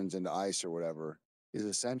before it turns into ice or whatever, is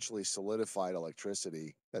essentially solidified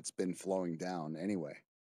electricity that's been flowing down anyway.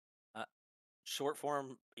 short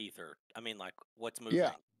form ether. I mean, like what's Yeah.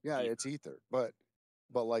 moving? Yeah, Ether. it's ether. But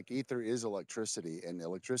like ether is electricity, and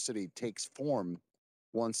electricity takes form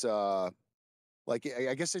once like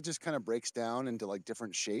I guess it just kind of breaks down into like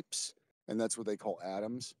different shapes, and that's what they call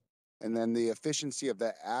atoms. And then the efficiency of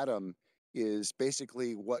that atom is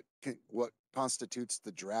basically what constitutes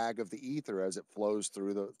the drag of the ether as it flows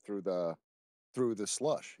through the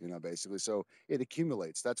slush, basically. So it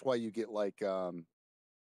accumulates. That's why you get like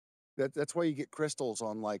that's why you get crystals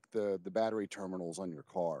on like the battery terminals on your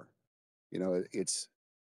car.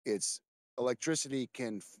 It's electricity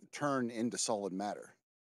can turn into solid matter.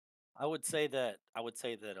 I would say that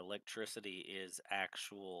electricity is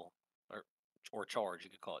actual or charge. You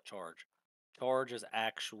could call it charge. Charge is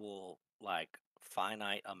actual like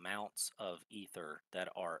finite amounts of ether that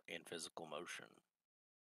are in physical motion.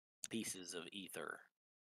 Pieces of ether.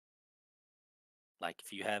 Like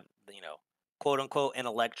if you have, quote unquote, an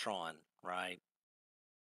electron, right?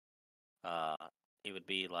 Uh, it would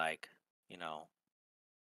be like, you know,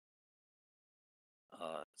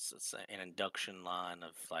 it's an induction line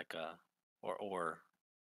of like or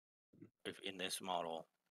if in this model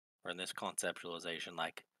or in this conceptualization,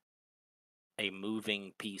 like a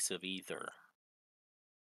moving piece of ether.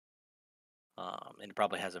 And it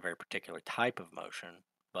probably has a very particular type of motion,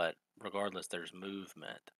 but regardless, there's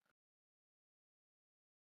movement.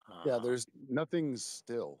 Yeah, there's nothing's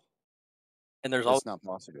still. And there's It's not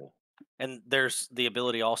possible. and there's the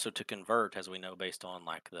ability also to convert, as we know, based on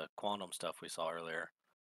like the quantum stuff we saw earlier.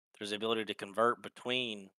 There's the ability to convert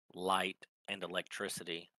between light and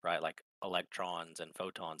electricity, right? Like electrons and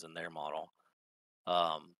photons in their model.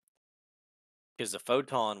 Because the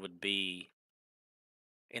photon would be,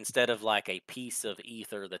 instead of like a piece of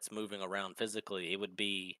ether that's moving around physically, it would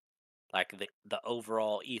be like the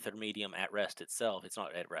overall ether medium at rest itself. It's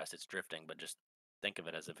not at rest, it's drifting, but just think of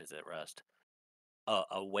it as if it's at rest.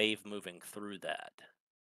 A wave moving through that.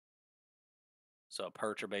 So a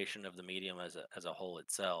perturbation of the medium as a whole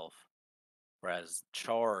itself, whereas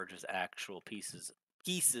charge is actual pieces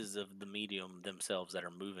of the medium themselves that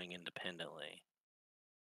are moving independently,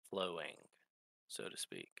 flowing, so to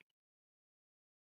speak.